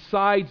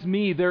 Besides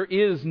me there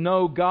is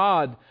no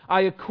God.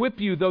 I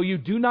equip you though you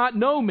do not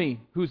know me.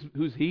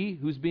 Who's he?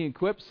 Who's being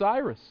equipped?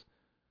 Cyrus.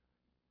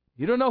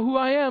 You don't know who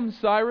I am,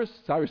 Cyrus.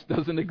 Cyrus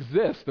doesn't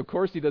exist. Of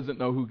course he doesn't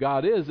know who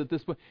God is at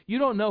this point. You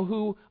don't know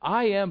who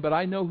I am, but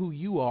I know who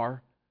you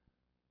are.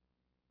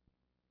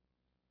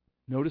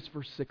 Notice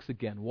verse 6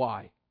 again.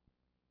 Why?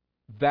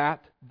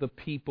 that the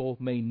people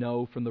may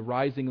know from the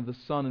rising of the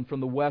sun and from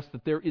the west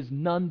that there is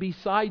none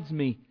besides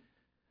me.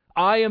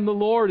 I am the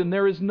Lord, and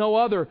there is no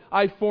other.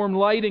 I form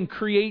light and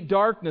create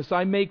darkness.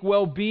 I make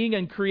well-being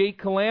and create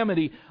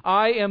calamity.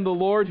 I am the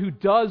Lord who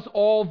does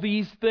all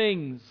these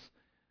things.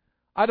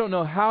 I don't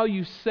know how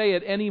you say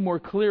it any more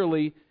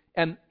clearly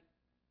and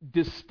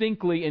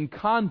distinctly in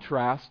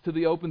contrast to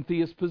the open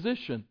theist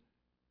position.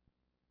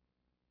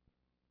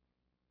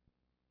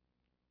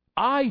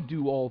 I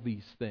do all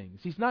these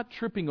things. He's not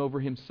tripping over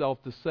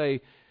himself to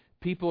say,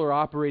 people are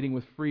operating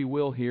with free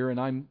will here, and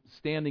I'm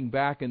standing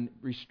back and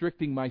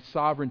restricting my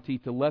sovereignty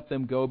to let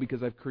them go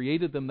because I've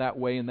created them that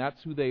way, and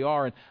that's who they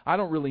are, and I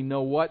don't really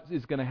know what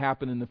is going to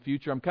happen in the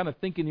future. I'm kind of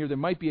thinking here there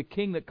might be a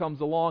king that comes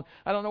along.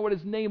 I don't know what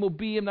his name will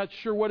be. I'm not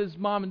sure what his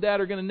mom and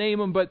dad are going to name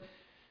him, but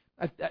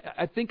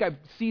I think I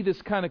see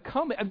this kind of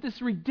coming. This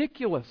is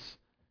ridiculous.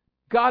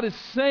 God is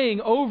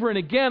saying over and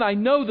again, I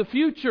know the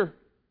future.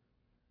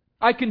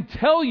 I can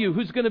tell you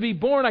who's going to be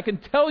born. I can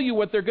tell you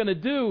what they're going to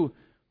do.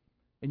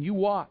 And you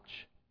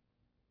watch.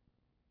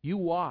 You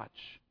watch.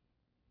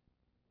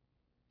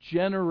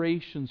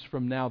 Generations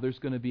from now, there's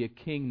going to be a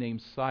king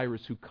named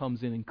Cyrus who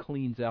comes in and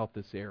cleans out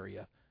this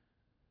area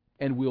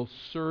and will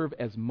serve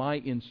as my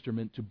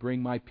instrument to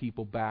bring my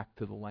people back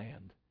to the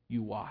land.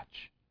 You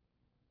watch.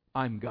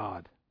 I'm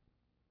God,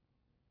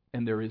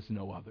 and there is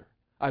no other.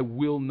 I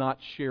will not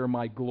share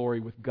my glory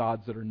with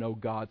gods that are no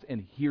gods,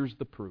 and here's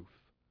the proof.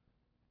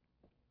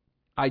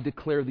 I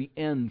declare the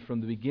end from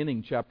the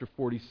beginning, chapter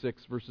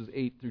 46, verses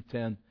 8 through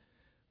 10.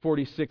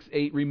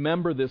 46:8,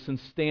 remember this and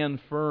stand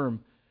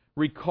firm.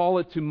 Recall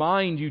it to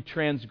mind, you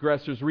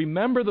transgressors.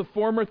 Remember the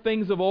former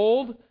things of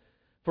old.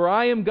 For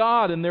I am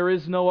God, and there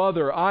is no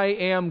other. I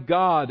am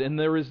God, and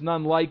there is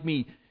none like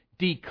me.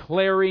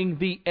 Declaring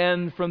the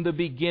end from the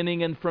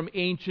beginning and from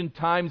ancient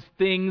times,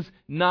 things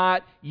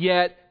not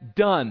yet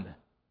done.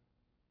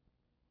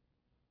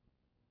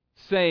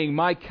 Saying,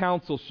 my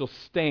counsel shall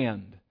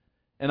stand,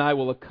 and I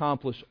will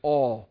accomplish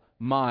all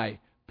my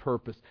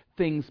purpose.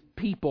 Things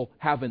people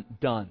haven't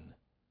done.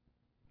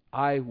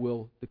 I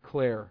will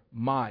declare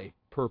my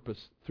purpose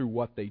through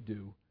what they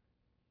do.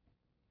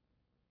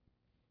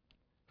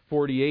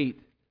 48,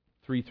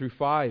 3 through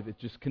 5. It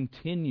just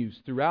continues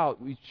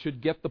throughout. We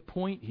should get the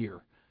point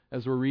here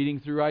as we're reading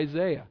through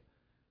Isaiah.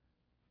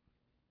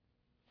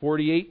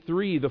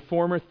 48:3, the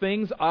former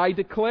things I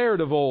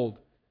declared of old.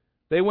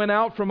 They went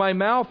out from my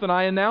mouth and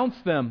I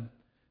announced them.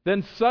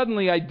 Then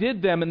suddenly I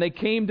did them, and they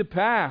came to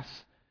pass.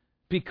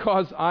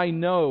 Because I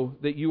know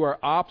that you are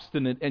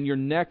obstinate, and your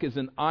neck is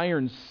an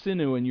iron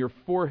sinew, and your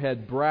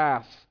forehead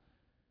brass.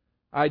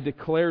 I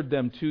declared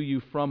them to you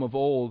from of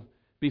old,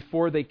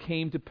 before they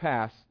came to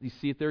pass. You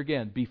see it there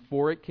again.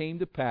 Before it came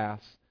to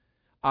pass,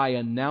 I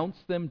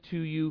announced them to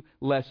you,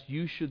 lest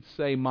you should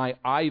say, my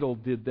idol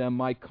did them,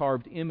 my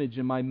carved image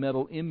and my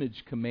metal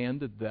image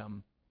commanded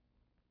them.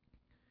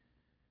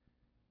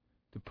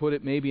 To put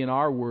it maybe in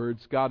our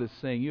words, God is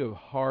saying, you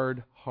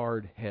have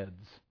hard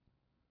heads.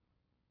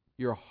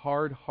 You're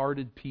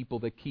hard-hearted people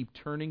that keep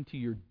turning to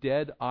your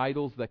dead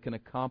idols that can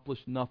accomplish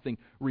nothing.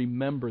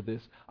 Remember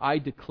this. I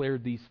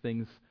declared these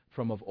things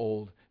from of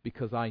old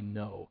because I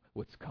know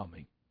what's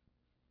coming.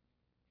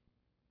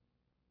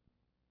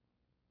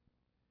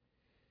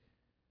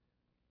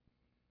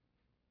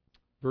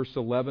 Verse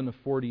 11 of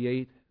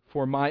 48,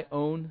 for my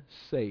own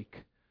sake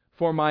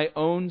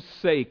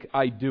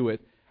I do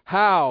it.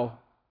 How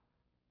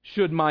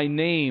should my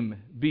name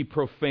be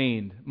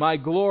profaned? My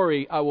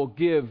glory I will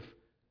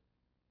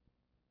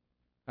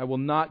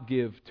not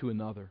give to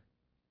another.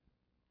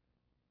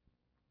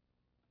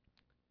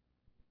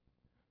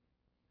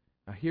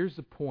 Now here's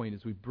the point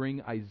as we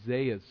bring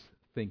Isaiah's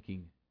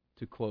thinking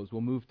to close.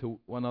 We'll move to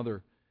one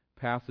other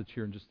passage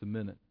here in just a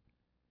minute.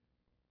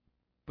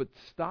 But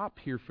stop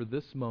here for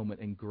this moment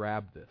and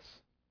grab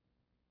this.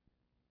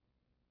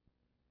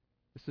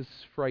 This is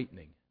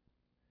frightening.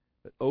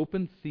 That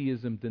open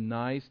theism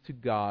denies to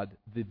God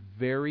the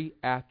very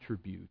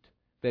attribute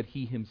that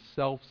He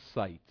Himself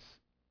cites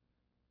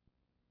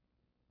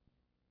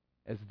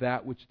as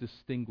that which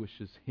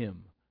distinguishes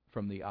Him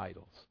from the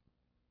idols.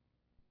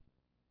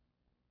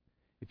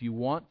 If you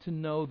want to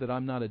know that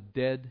I'm not a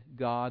dead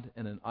God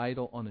and an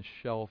idol on a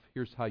shelf,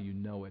 here's how you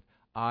know it.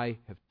 I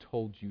have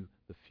told you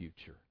the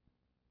future.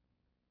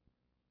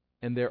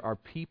 And there are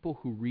people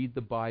who read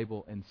the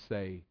Bible and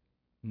say,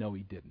 no,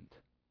 He didn't.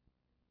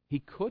 He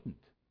couldn't.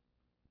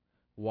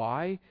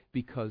 Why?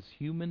 Because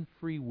human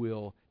free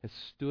will has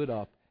stood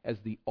up as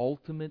the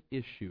ultimate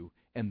issue,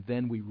 and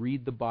then we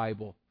read the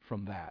Bible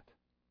from that.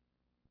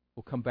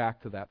 We'll come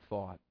back to that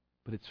thought.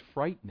 But it's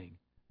frightening.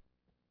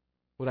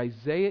 What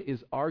Isaiah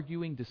is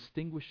arguing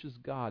distinguishes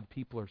God,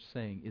 people are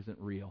saying, isn't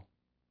real.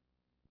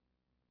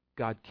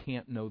 God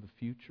can't know the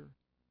future.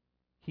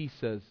 He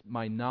says,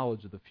 my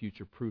knowledge of the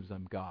future proves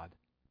I'm God.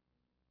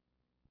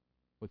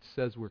 Which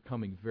says we're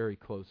coming very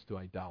close to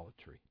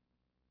idolatry.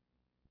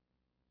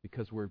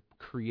 Because we're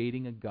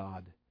creating a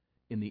God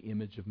in the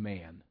image of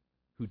man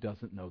who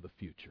doesn't know the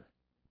future.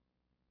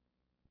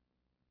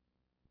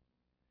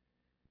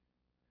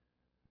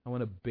 I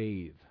want to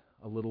bathe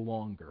a little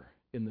longer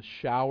in the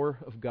shower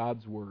of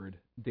God's Word.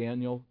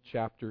 Daniel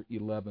chapter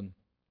 11.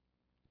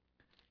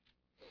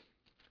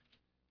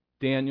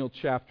 Daniel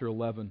chapter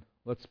 11.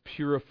 Let's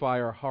purify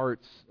our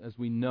hearts as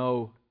we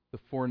know the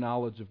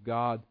foreknowledge of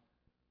God.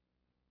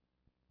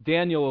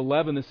 Daniel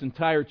 11, this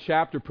entire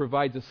chapter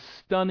provides a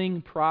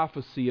stunning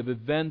prophecy of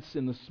events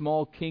in the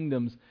small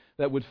kingdoms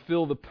that would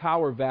fill the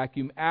power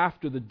vacuum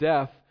after the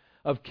death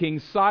of King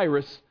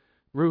Cyrus,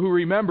 who,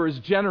 remember, is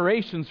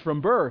generations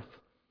from birth.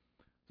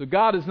 So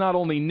God has not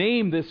only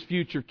named this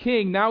future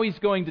king, now He's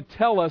going to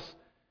tell us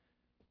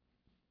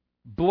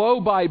blow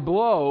by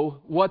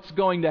blow what's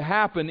going to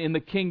happen in the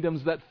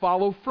kingdoms that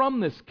follow from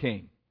this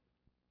king.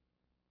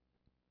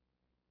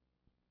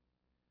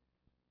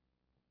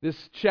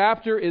 This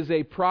chapter is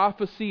a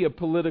prophecy of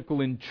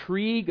political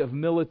intrigue, of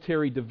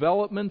military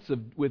developments,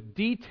 with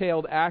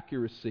detailed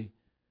accuracy.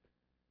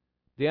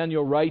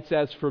 Daniel writes,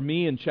 "As for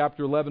me," in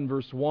chapter 11,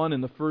 verse 1,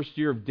 "in the first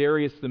year of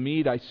Darius the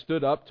Mede, I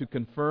stood up to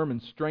confirm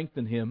and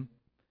strengthen him.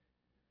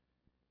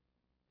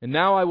 And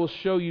now I will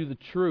show you the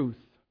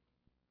truth.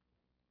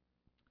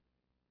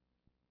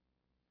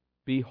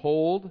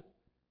 Behold,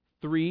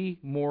 3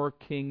 more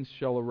kings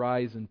shall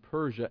arise in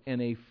Persia,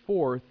 and a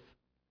 4th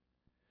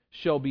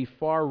shall be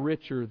far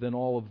richer than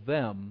all of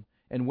them.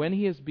 And when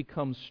he has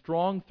become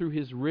strong through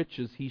his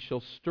riches, he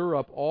shall stir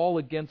up all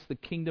against the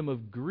kingdom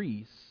of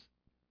Greece.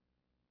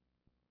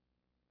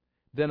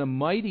 Then a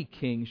mighty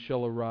king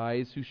shall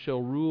arise, who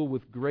shall rule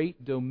with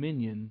great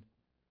dominion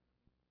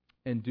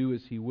and do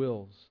as he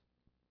wills."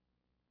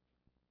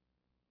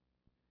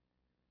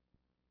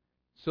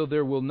 So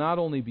there will not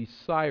only be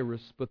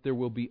Cyrus, but there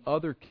will be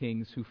other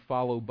kings who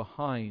follow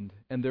behind.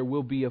 And there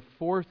will be a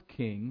 4th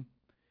king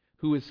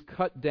who is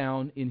cut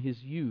down in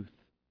his youth.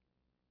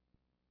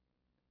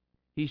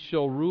 He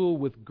shall rule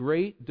with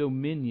great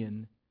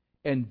dominion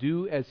and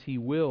do as he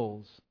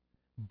wills.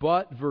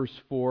 But, verse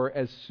 4,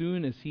 as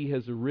soon as he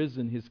has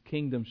arisen, his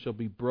kingdom shall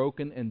be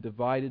broken and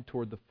divided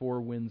toward the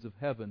 4 winds of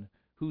heaven.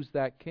 Who's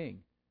that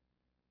king?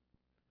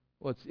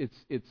 Well,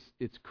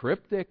 it's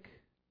cryptic.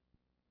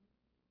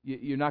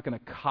 You're not going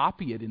to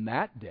copy it in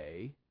that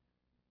day,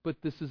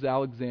 but this is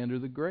Alexander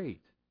the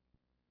Great.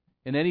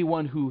 And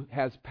anyone who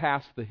has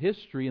passed the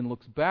history and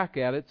looks back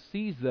at it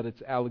sees that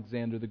it's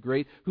Alexander the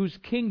Great, whose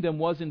kingdom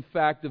was in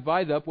fact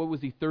divided up. What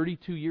was he,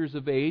 32 years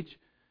of age,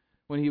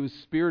 when he was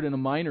speared in a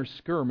minor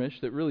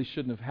skirmish that really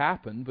shouldn't have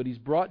happened, but he's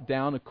brought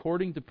down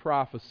according to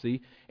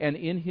prophecy, and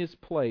in his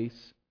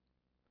place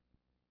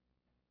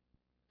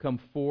come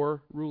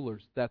 4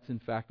 rulers. That's in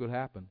fact what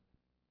happened.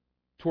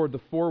 Toward the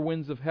 4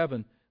 winds of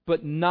heaven,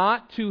 but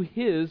not to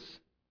his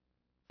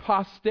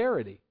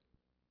posterity.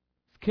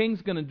 His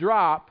king's going to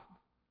drop.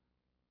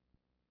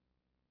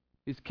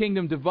 His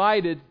kingdom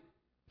divided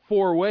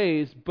 4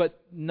 ways, but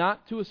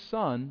not to a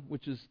son,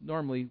 which is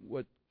normally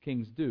what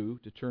kings do,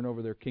 to turn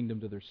over their kingdom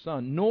to their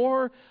son,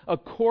 nor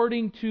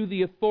according to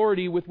the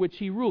authority with which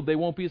he ruled. They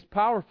won't be as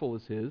powerful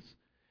as his.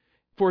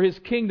 For his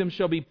kingdom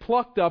shall be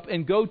plucked up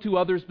and go to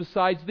others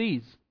besides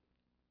these.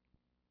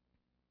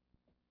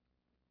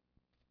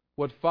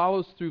 What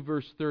follows through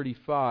verse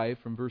 35,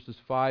 from verses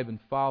 5 and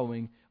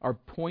following, are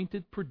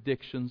pointed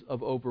predictions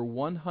of over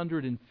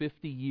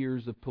 150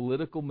 years of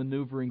political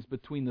maneuverings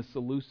between the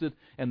Seleucid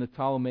and the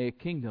Ptolemaic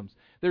kingdoms.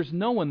 There's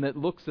no one that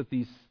looks at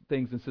these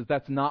things and says,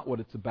 that's not what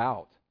it's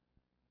about.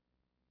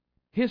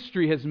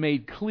 History has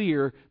made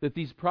clear that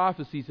these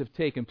prophecies have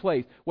taken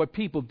place. What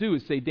people do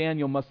is say,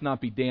 Daniel must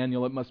not be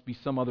Daniel, it must be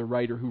some other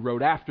writer who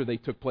wrote after they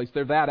took place.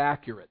 They're that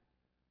accurate.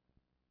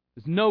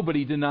 There's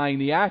nobody denying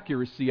the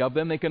accuracy of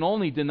them. They can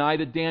only deny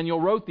that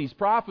Daniel wrote these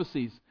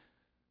prophecies.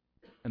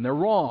 And they're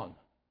wrong.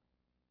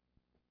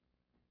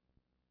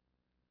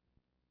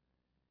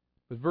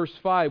 But verse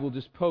 5, we'll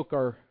just poke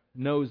our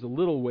nose a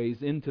little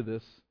ways into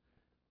this,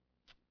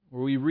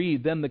 where we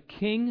read, "Then the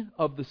king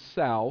of the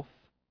south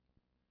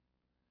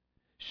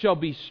shall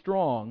be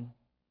strong,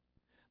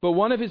 but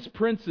one of his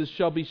princes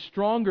shall be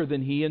stronger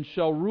than he, and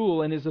shall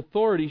rule, and his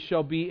authority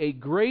shall be a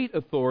great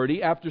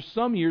authority. After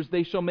some years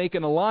they shall make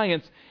an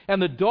alliance, and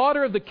the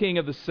daughter of the king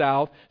of the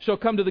south shall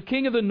come to the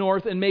king of the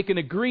north and make an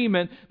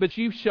agreement, but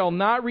she shall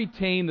not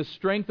retain the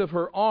strength of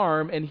her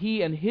arm, and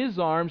he and his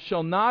arm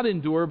shall not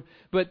endure,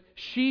 but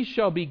she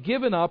shall be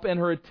given up, and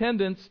her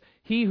attendants,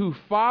 he who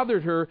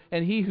fathered her,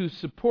 and he who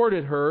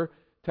supported her."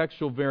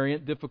 Textual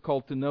variant,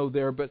 difficult to know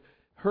there, but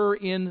her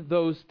in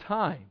those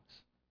times.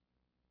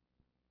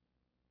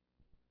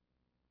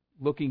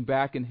 Looking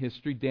back in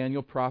history,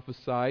 Daniel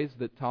prophesies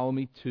that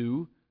Ptolemy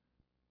II,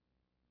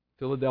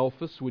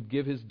 Philadelphus, would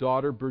give his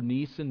daughter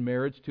Bernice in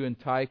marriage to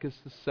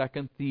Antiochus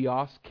II,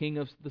 Theos, king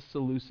of the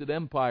Seleucid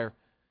Empire.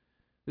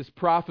 This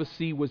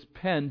prophecy was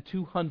penned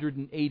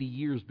 280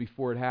 years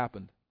before it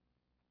happened.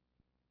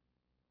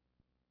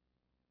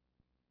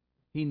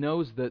 He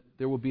knows that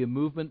there will be a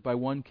movement by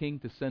one king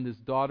to send his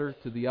daughter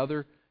to the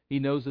other. He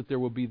knows that there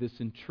will be this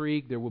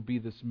intrigue, there will be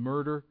this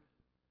murder.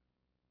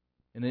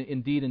 And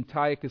indeed,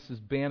 Antiochus'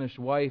 banished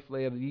wife,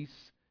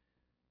 Laodice,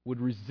 would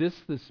resist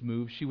this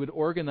move, she would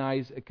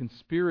organize a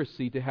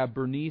conspiracy to have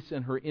Bernice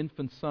and her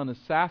infant son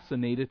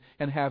assassinated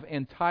and have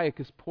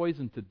Antiochus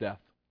poisoned to death.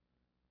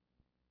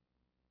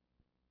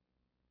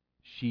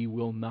 She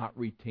will not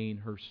retain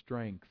her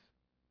strength.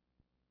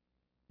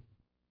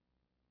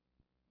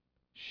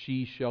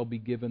 She shall be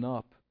given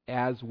up,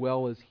 as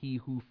well as he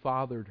who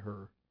fathered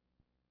her,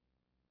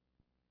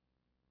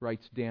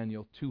 writes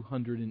Daniel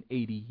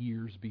 280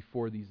 years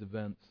before these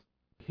events.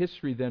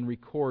 History then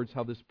records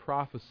how this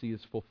prophecy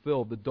is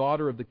fulfilled. The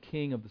daughter of the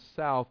king of the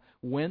south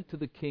went to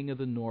the king of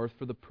the north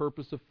for the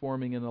purpose of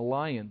forming an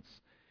alliance,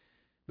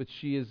 but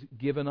she is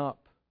given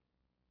up.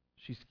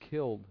 She's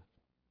killed.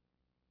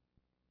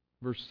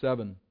 Verse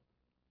 7,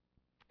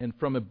 and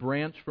from a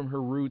branch from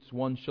her roots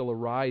one shall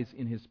arise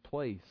in his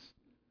place.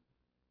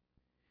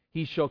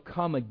 He shall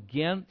come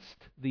against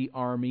the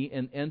army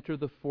and enter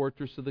the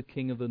fortress of the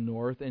king of the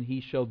north, and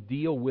he shall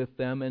deal with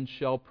them and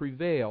shall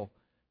prevail.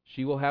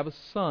 She will have a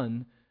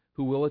son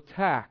who will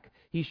attack.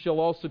 He shall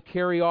also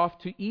carry off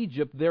to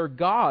Egypt their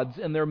gods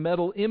and their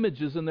metal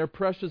images and their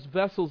precious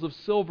vessels of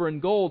silver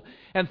and gold.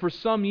 And for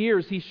some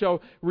years he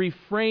shall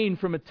refrain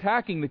from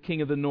attacking the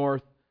king of the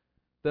north.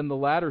 Then the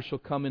latter shall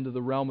come into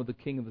the realm of the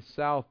king of the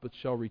south, but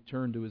shall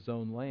return to his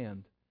own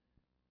land.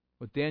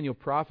 What Daniel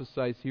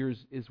prophesies here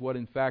is what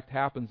in fact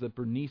happens, that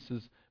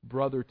Bernice's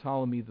brother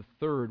Ptolemy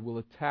III will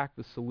attack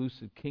the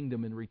Seleucid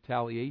kingdom in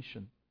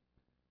retaliation.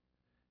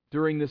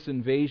 During this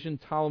invasion,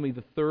 Ptolemy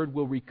III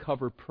will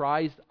recover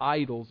prized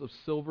idols of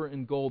silver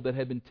and gold that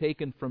had been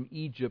taken from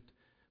Egypt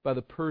by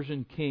the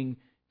Persian king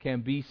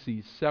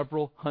Cambyses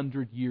several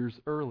hundred years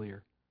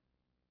earlier.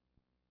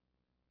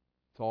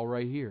 It's all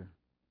right here.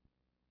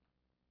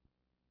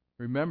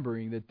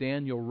 Remembering that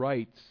Daniel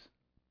writes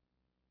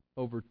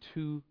over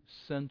 2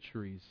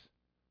 centuries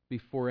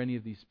before any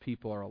of these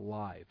people are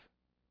alive.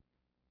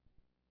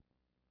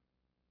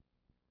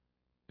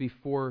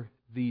 Before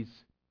these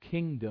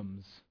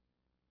kingdoms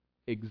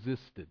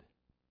existed.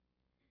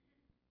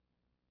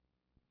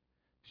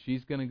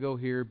 She's going to go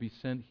here, be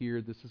sent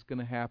here, this is going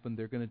to happen,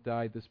 they're going to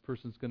die, this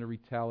person's going to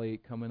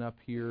retaliate coming up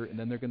here, and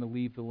then they're going to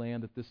leave the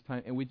land at this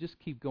time. And we just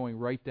keep going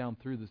right down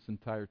through this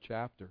entire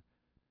chapter.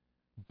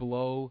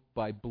 Blow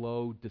by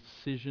blow,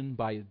 decision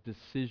by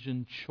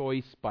decision,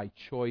 choice by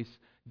choice,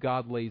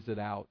 God lays it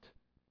out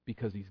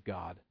because He's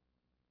God.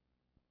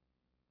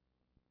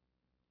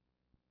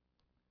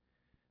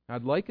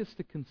 I'd like us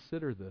to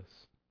consider this.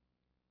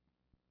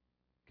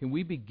 Can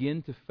we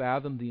begin to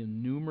fathom the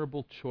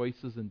innumerable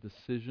choices and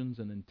decisions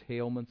and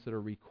entailments that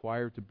are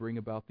required to bring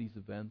about these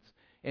events?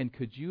 And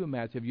could you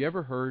imagine, have you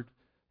ever heard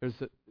there's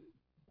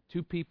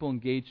 2 people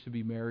engaged to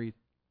be married?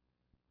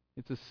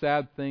 It's a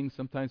sad thing.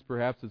 Sometimes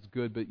perhaps it's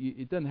good, but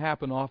it doesn't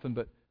happen often.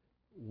 But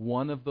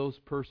one of those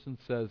persons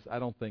says, I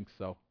don't think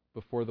so,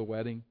 before the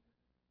wedding.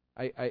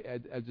 I'm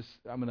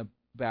going to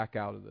back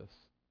out of this. Does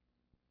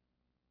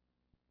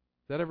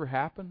that ever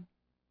happen?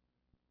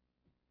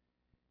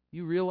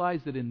 You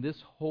realize that in this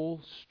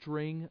whole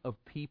string of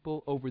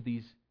people over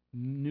these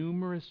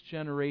numerous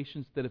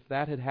generations, that if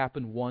that had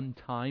happened one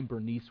time,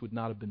 Bernice would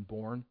not have been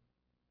born.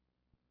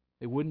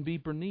 It wouldn't be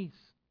Bernice.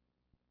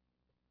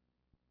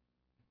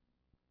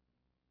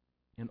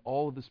 And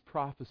all of this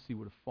prophecy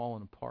would have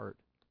fallen apart.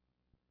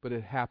 But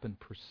it happened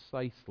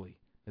precisely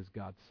as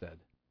God said.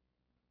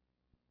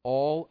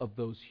 All of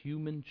those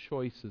human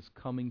choices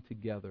coming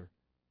together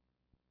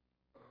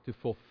to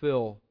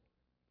fulfill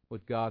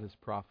what God has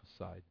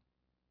prophesied.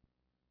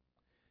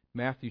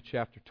 Matthew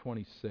chapter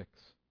 26.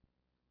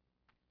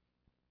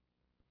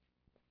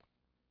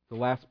 The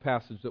last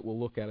passage that we'll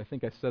look at. I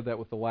think I said that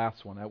with the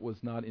last one. That was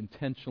not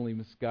intentionally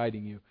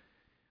misguiding you.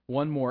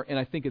 One more, and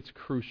I think it's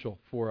crucial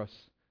for us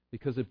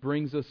because it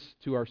brings us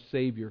to our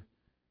Savior.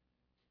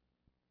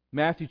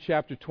 Matthew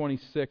chapter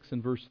 26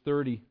 and verse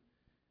 30.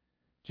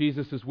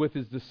 Jesus is with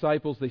His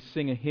disciples. They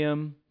sing a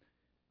hymn.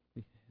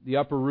 The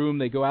upper room,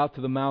 they go out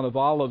to the Mount of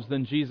Olives.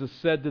 Then Jesus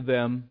said to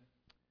them,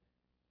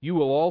 You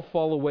will all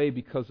fall away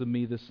because of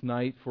me this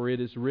night, for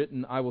it is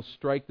written, I will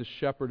strike the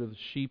shepherd of the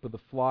sheep of the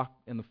flock,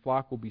 and the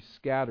flock will be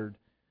scattered.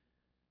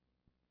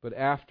 But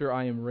after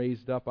I am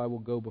raised up, I will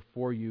go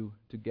before you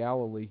to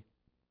Galilee.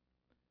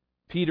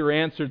 Peter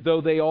answered,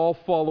 Though they all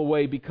fall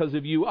away because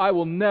of you, I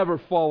will never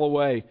fall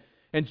away.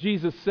 And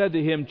Jesus said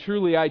to him,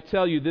 Truly I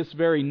tell you, this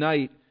very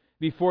night,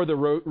 before the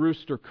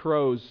rooster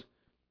crows,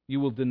 you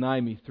will deny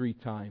me 3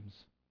 times.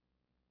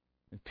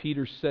 And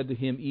Peter said to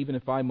him, Even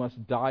if I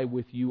must die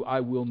with you,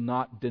 I will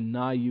not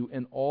deny you.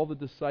 And all the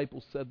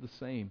disciples said the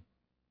same.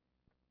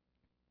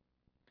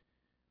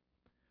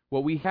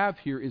 What we have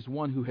here is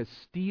one who has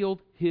steeled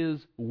his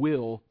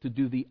will to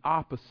do the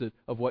opposite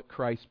of what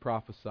Christ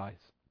prophesies.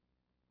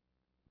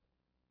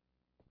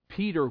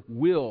 Peter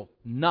will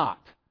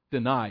not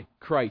deny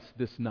Christ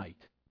this night.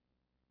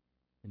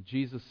 And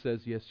Jesus says,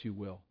 Yes, you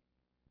will.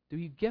 Do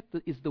you get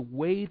is the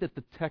way that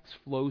the text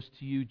flows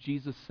to you,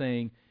 Jesus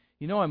saying,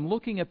 You know, I'm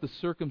looking at the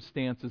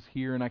circumstances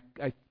here, and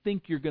I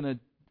think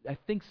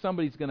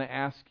somebody's going to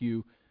ask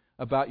you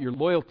about your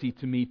loyalty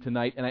to me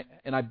tonight,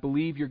 and I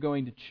believe you're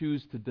going to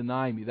choose to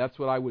deny me. That's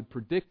what I would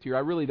predict here.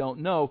 I really don't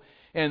know.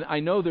 And I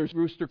know there's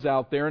roosters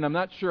out there, and I'm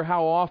not sure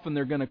how often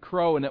they're going to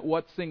crow and at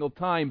what single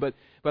time, but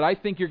I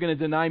think you're going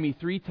to deny me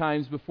 3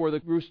 times before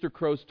the rooster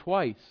crows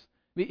twice.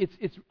 I mean,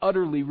 it's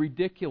utterly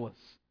ridiculous.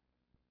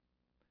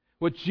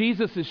 What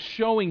Jesus is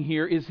showing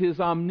here is His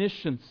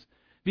omniscience,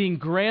 being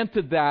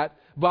granted that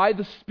by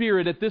the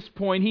Spirit at this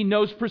point. He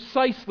knows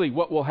precisely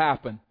what will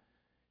happen.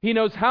 He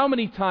knows how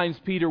many times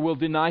Peter will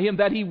deny Him,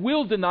 that he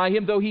will deny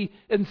Him, though he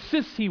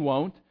insists he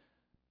won't,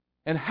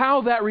 and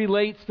how that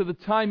relates to the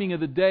timing of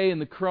the day and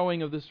the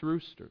crowing of this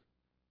rooster.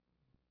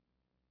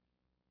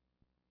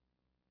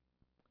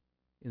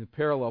 In the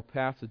parallel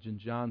passage in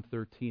John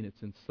 13,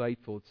 it's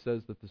insightful. It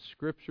says that the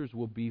Scriptures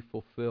will be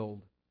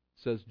fulfilled,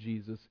 says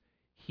Jesus.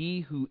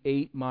 He who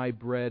ate my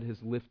bread has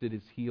lifted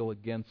his heel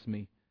against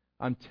me.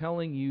 I'm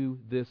telling you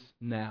this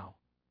now.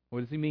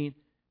 What does He mean?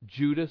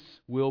 Judas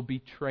will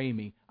betray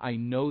me. I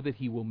know that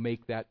he will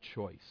make that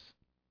choice.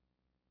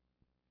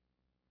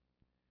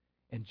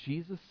 And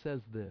Jesus says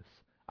this,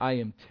 I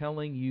am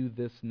telling you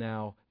this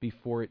now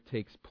before it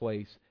takes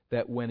place,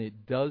 that when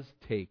it does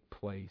take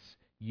place,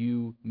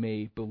 you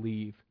may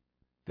believe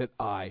that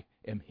I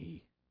am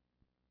He.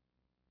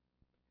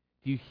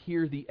 Do you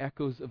hear the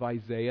echoes of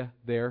Isaiah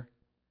there?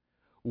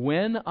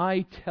 When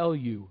I tell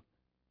you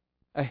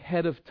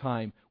ahead of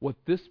time what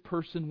this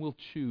person will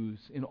choose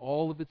in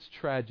all of its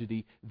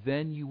tragedy,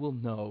 then you will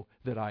know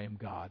that I am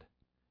God.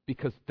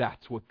 Because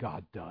that's what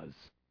God does.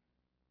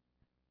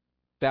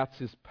 That's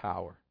His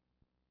power.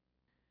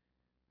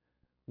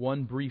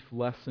 One brief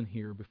lesson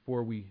here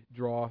before we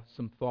draw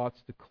some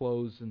thoughts to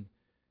close and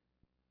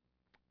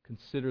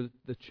consider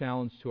the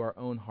challenge to our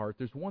own heart.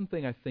 There's one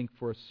thing I think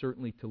for us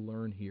certainly to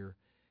learn here,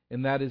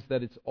 and that is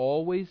that it's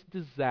always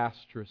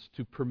disastrous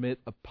to permit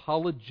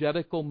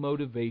apologetical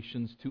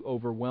motivations to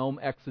overwhelm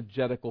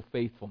exegetical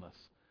faithfulness.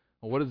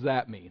 Well, what does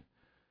that mean?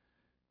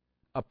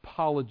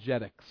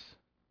 Apologetics.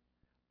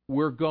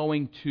 We're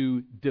going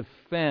to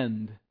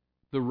defend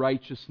the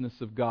righteousness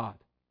of God.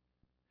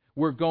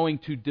 We're going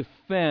to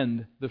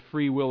defend the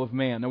free will of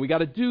man. Now, we got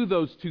to do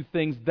those 2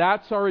 things.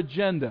 That's our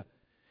agenda.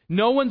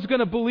 No one's going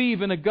to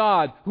believe in a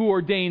God who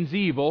ordains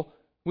evil.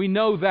 We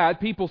know that.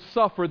 People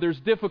suffer. There's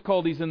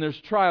difficulties and there's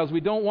trials. We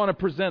don't want to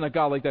present a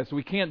God like that, so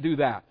we can't do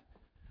that.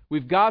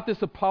 We've got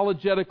this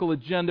apologetical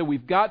agenda.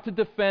 We've got to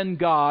defend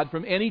God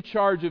from any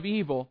charge of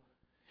evil.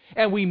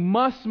 And we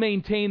must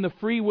maintain the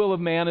free will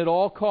of man at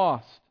all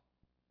costs.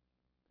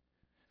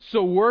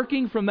 So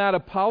working from that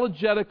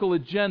apologetical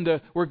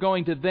agenda, we're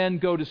going to then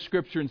go to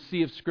Scripture and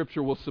see if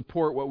Scripture will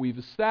support what we've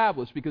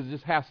established, because it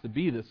just has to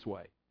be this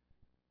way.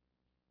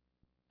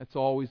 That's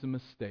always a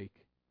mistake.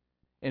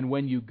 And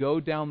when you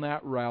go down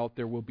that route,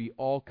 there will be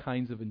all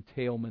kinds of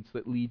entailments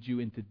that lead you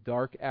into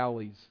dark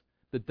alleys.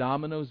 The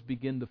dominoes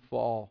begin to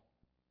fall,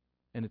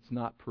 and it's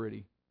not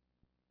pretty.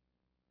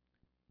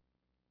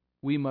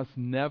 We must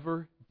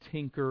never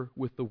tinker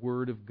with the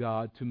Word of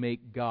God to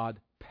make God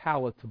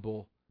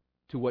palatable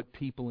to what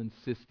people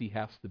insist He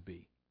has to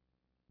be.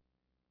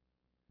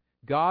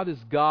 God is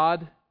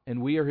God,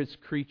 and we are His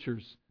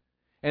creatures.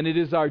 And it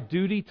is our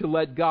duty to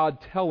let God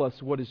tell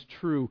us what is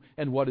true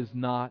and what is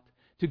not.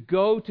 To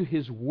go to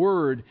His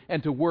Word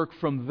and to work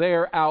from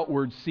there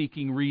outward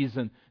seeking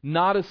reason.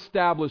 Not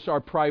establish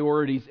our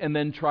priorities and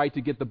then try to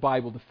get the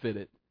Bible to fit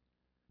it.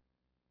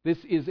 This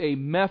is a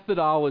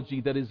methodology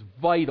that is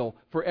vital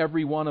for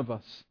every one of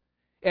us.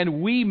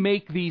 And we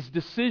make these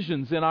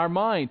decisions in our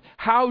mind.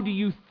 How do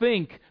you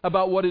think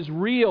about what is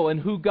real and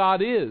who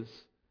God is?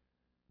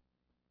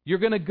 You're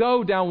going to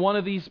go down one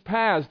of these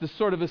paths to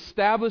sort of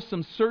establish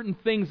some certain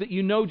things that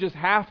you know just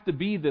have to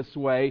be this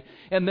way,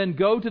 and then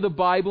go to the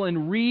Bible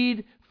and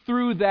read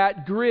through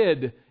that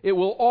grid. It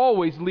will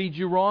always lead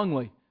you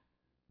wrongly.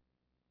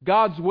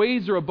 God's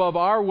ways are above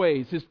our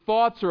ways. His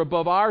thoughts are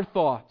above our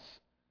thoughts.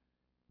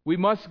 We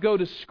must go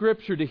to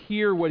Scripture to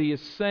hear what He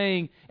is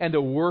saying and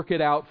to work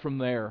it out from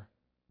there.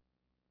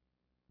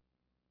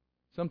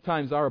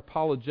 Sometimes our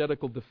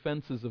apologetical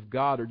defenses of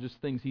God are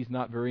just things He's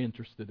not very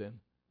interested in.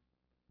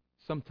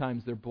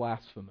 Sometimes they're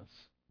blasphemous.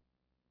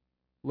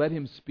 Let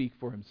Him speak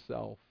for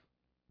Himself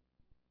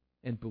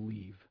and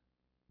believe.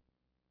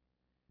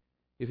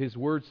 If His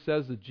Word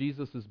says that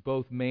Jesus is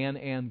both man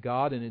and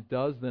God, and it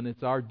does, then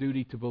it's our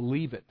duty to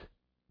believe it.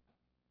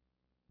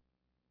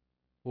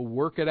 We'll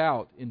work it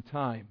out in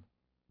time.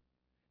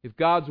 If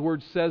God's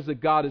Word says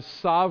that God is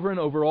sovereign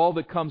over all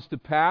that comes to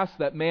pass,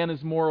 that man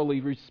is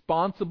morally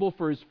responsible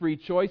for his free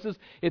choices,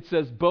 it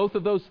says both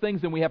of those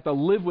things, and we have to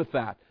live with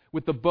that,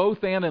 with the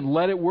both and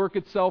let it work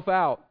itself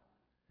out.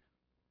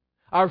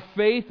 Our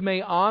faith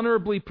may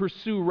honorably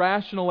pursue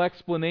rational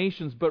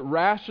explanations, but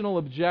rational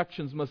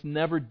objections must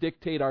never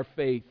dictate our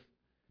faith.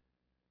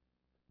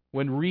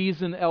 When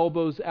reason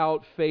elbows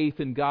out faith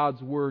in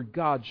God's Word,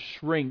 God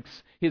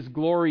shrinks. His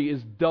glory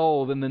is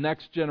dulled, and the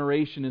next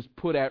generation is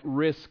put at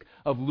risk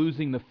of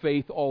losing the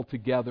faith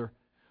altogether.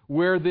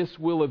 where this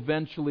will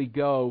eventually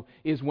go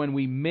is when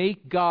we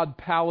make God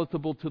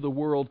palatable to the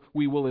world,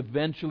 we will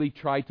eventually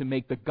try to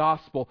make the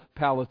gospel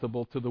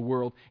palatable to the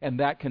world,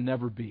 and that can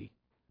never be.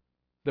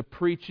 The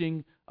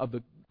preaching of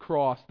the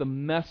cross, the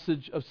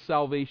message of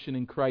salvation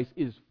in Christ,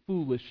 is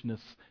foolishness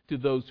to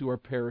those who are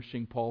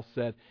perishing, Paul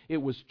said. It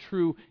was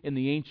true in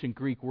the ancient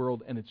Greek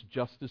world, and it's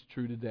just as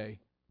true today.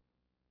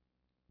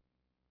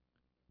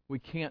 We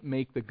can't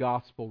make the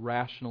gospel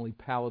rationally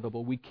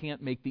palatable. We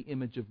can't make the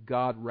image of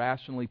God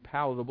rationally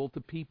palatable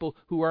to people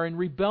who are in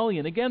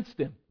rebellion against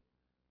Him.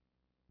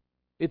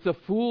 It's a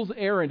fool's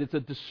errand. It's a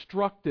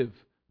destructive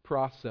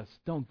process.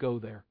 Don't go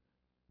there.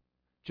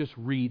 Just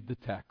read the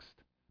text.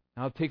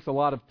 Now, it takes a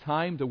lot of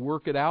time to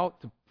work it out,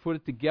 to put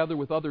it together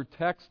with other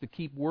texts, to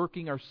keep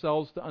working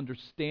ourselves to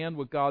understand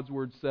what God's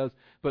Word says,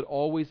 but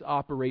always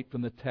operate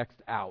from the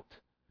text out,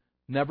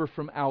 never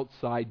from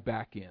outside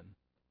back in.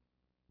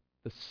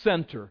 The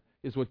center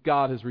is what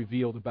God has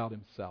revealed about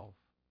Himself.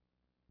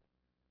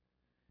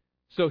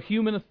 So,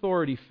 human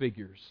authority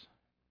figures,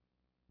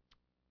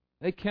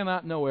 they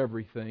cannot know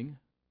everything,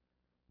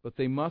 but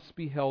they must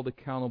be held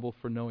accountable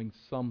for knowing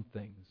some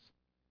things.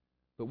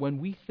 But when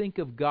we think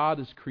of God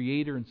as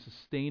creator and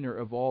sustainer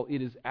of all,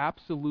 it is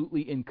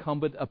absolutely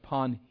incumbent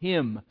upon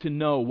Him to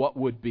know what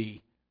would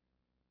be.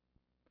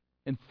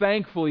 And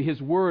thankfully,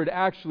 His Word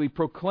actually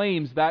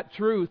proclaims that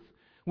truth.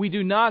 We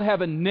do not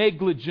have a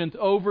negligent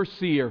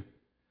overseer.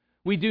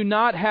 We do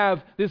not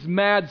have this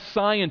mad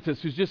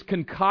scientist who's just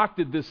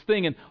concocted this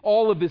thing and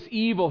all of this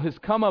evil has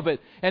come of it,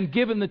 and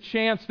given the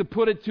chance to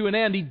put it to an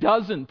end, he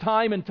doesn't,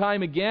 time and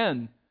time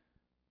again.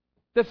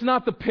 That's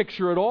not the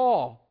picture at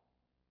all.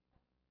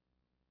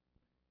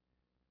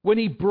 When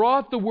He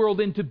brought the world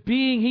into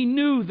being, He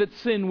knew that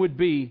sin would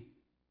be.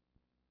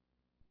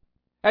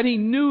 And He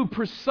knew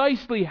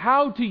precisely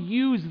how to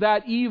use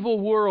that evil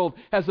world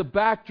as a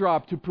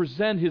backdrop to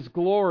present His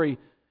glory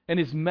and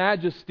His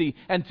majesty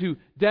and to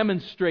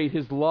demonstrate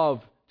His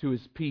love to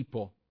His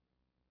people.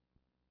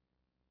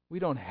 We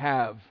don't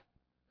have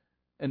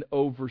an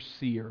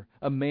overseer,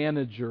 a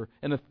manager,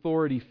 an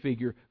authority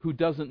figure who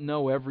doesn't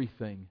know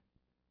everything.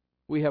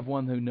 We have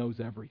one who knows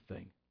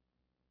everything.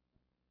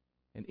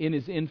 And in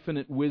His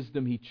infinite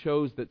wisdom, He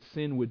chose that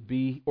sin would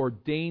be,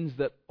 ordains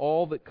that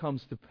all that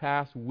comes to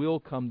pass will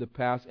come to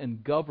pass,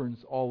 and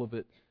governs all of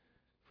it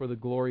for the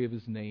glory of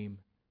His name,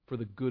 for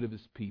the good of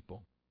His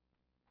people.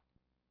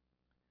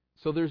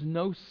 So there's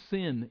no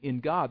sin in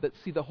God.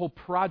 See, the whole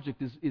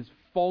project is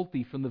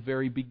faulty from the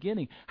very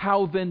beginning.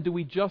 How then do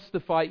we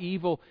justify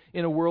evil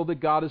in a world that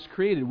God has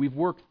created? We've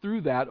worked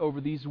through that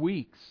over these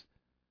weeks.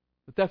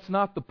 But that's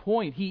not the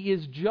point. He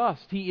is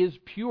just. He is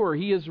pure.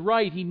 He is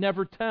right. He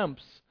never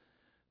tempts.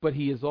 But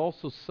He is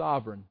also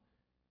sovereign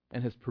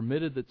and has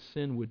permitted that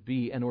sin would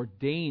be and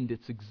ordained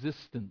its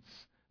existence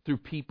through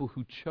people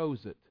who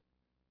chose it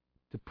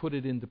to put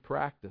it into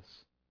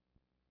practice.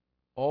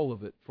 All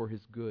of it for His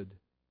good,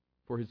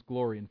 for His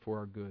glory and for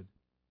our good.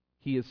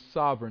 He is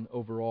sovereign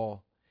over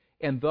all.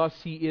 And thus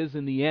He is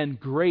in the end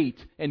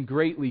great and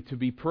greatly to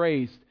be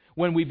praised.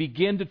 When we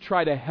begin to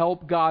try to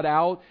help God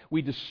out,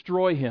 we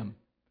destroy Him.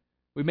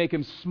 We make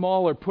Him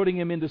smaller, putting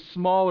Him into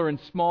smaller and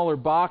smaller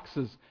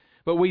boxes.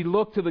 But we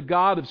look to the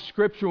God of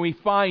Scripture and we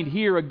find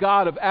here a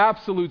God of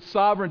absolute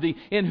sovereignty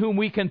in whom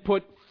we can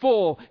put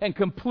full and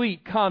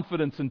complete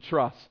confidence and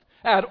trust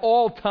at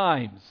all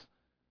times.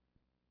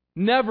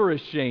 Never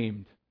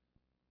ashamed.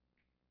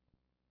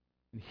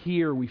 And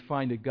here we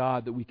find a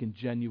God that we can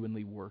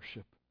genuinely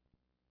worship.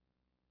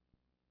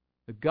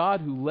 A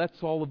God who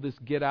lets all of this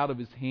get out of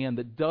His hand,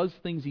 that does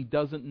things He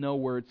doesn't know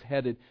where it's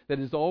headed, that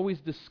is always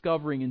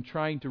discovering and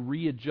trying to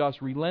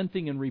readjust,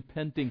 relenting and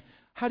repenting.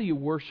 How do you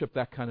worship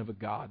that kind of a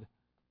God?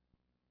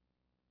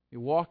 You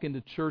walk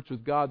into church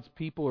with God's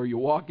people, or you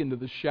walk into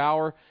the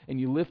shower and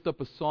you lift up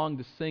a song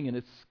to sing and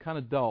it's kind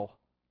of dull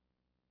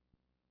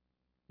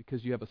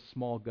because you have a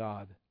small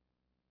God.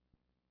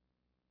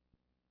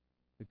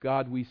 The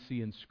God we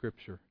see in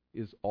Scripture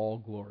is all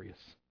glorious.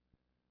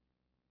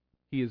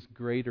 He is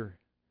greater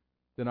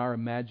than our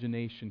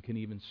imagination can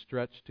even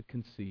stretch to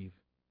conceive.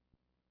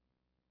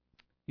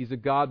 He's a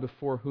God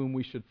before whom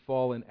we should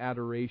fall in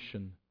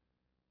adoration.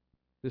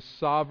 This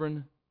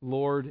sovereign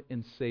Lord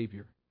and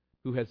Savior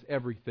who has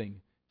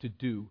everything to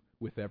do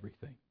with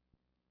everything.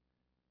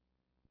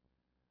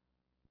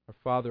 Our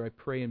Father, I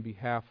pray in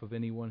behalf of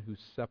anyone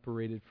who's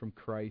separated from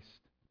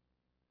Christ,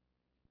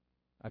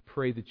 I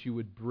pray that You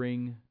would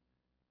bring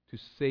to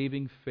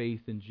saving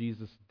faith in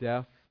Jesus'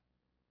 death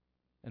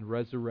and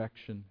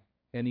resurrection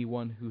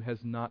anyone who has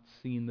not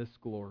seen this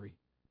glory.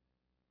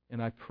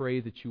 And I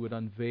pray that You would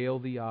unveil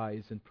the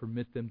eyes and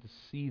permit them to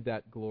see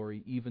that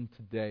glory even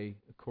today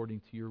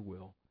according to Your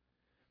will.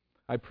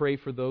 I pray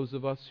for those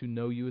of us who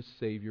know You as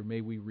Savior,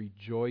 may we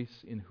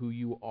rejoice in who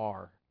You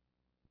are.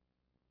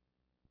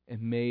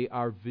 And may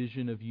our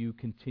vision of You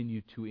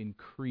continue to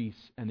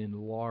increase and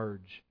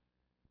enlarge.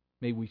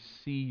 May we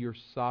see Your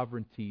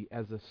sovereignty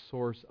as a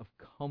source of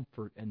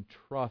comfort and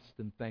trust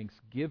and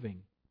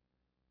thanksgiving.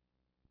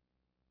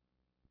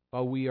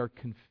 While we are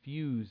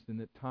confused and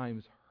at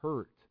times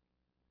hurt,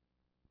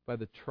 by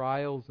the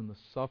trials and the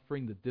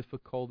suffering, the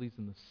difficulties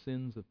and the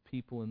sins of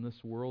people in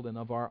this world and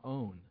of our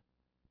own.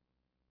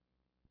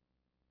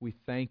 We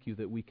thank you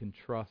that we can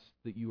trust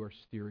that you are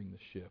steering the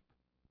ship,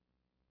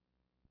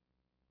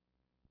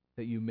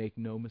 that you make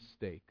no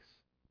mistakes,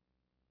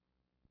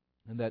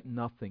 and that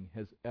nothing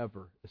has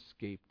ever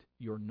escaped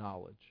your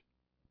knowledge.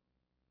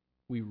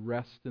 We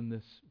rest in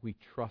this, we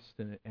trust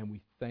in it, and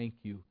we thank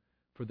you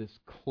for this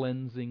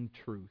cleansing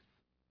truth.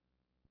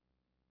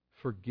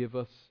 Forgive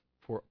us,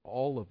 for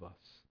all of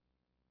us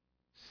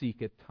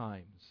seek at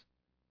times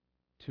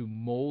to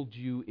mold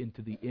you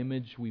into the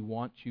image we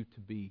want you to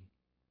be,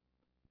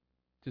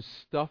 to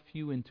stuff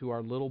you into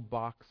our little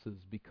boxes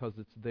because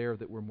it's there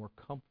that we're more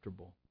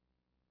comfortable.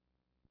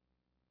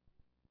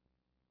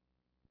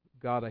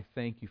 God, I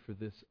thank you for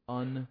this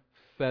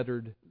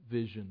unfettered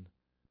vision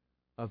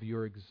of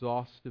your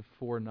exhaustive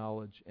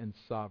foreknowledge and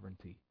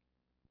sovereignty.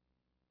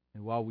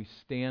 And while we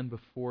stand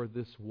before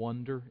this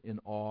wonder in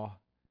awe,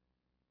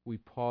 we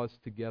pause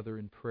together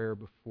in prayer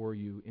before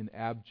you in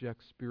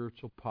abject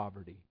spiritual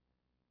poverty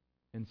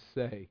and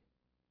say,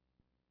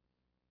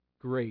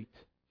 great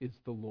is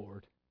the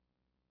Lord,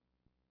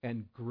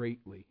 and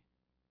greatly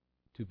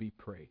to be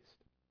praised.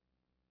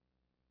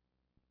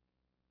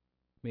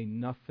 May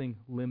nothing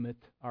limit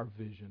our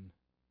vision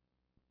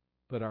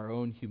but our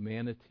own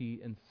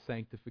humanity and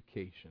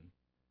sanctification.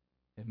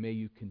 And may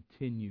you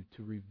continue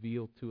to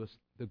reveal to us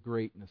the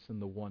greatness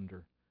and the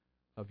wonder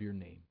of your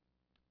name.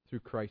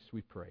 Through Christ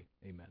we pray.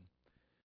 Amen.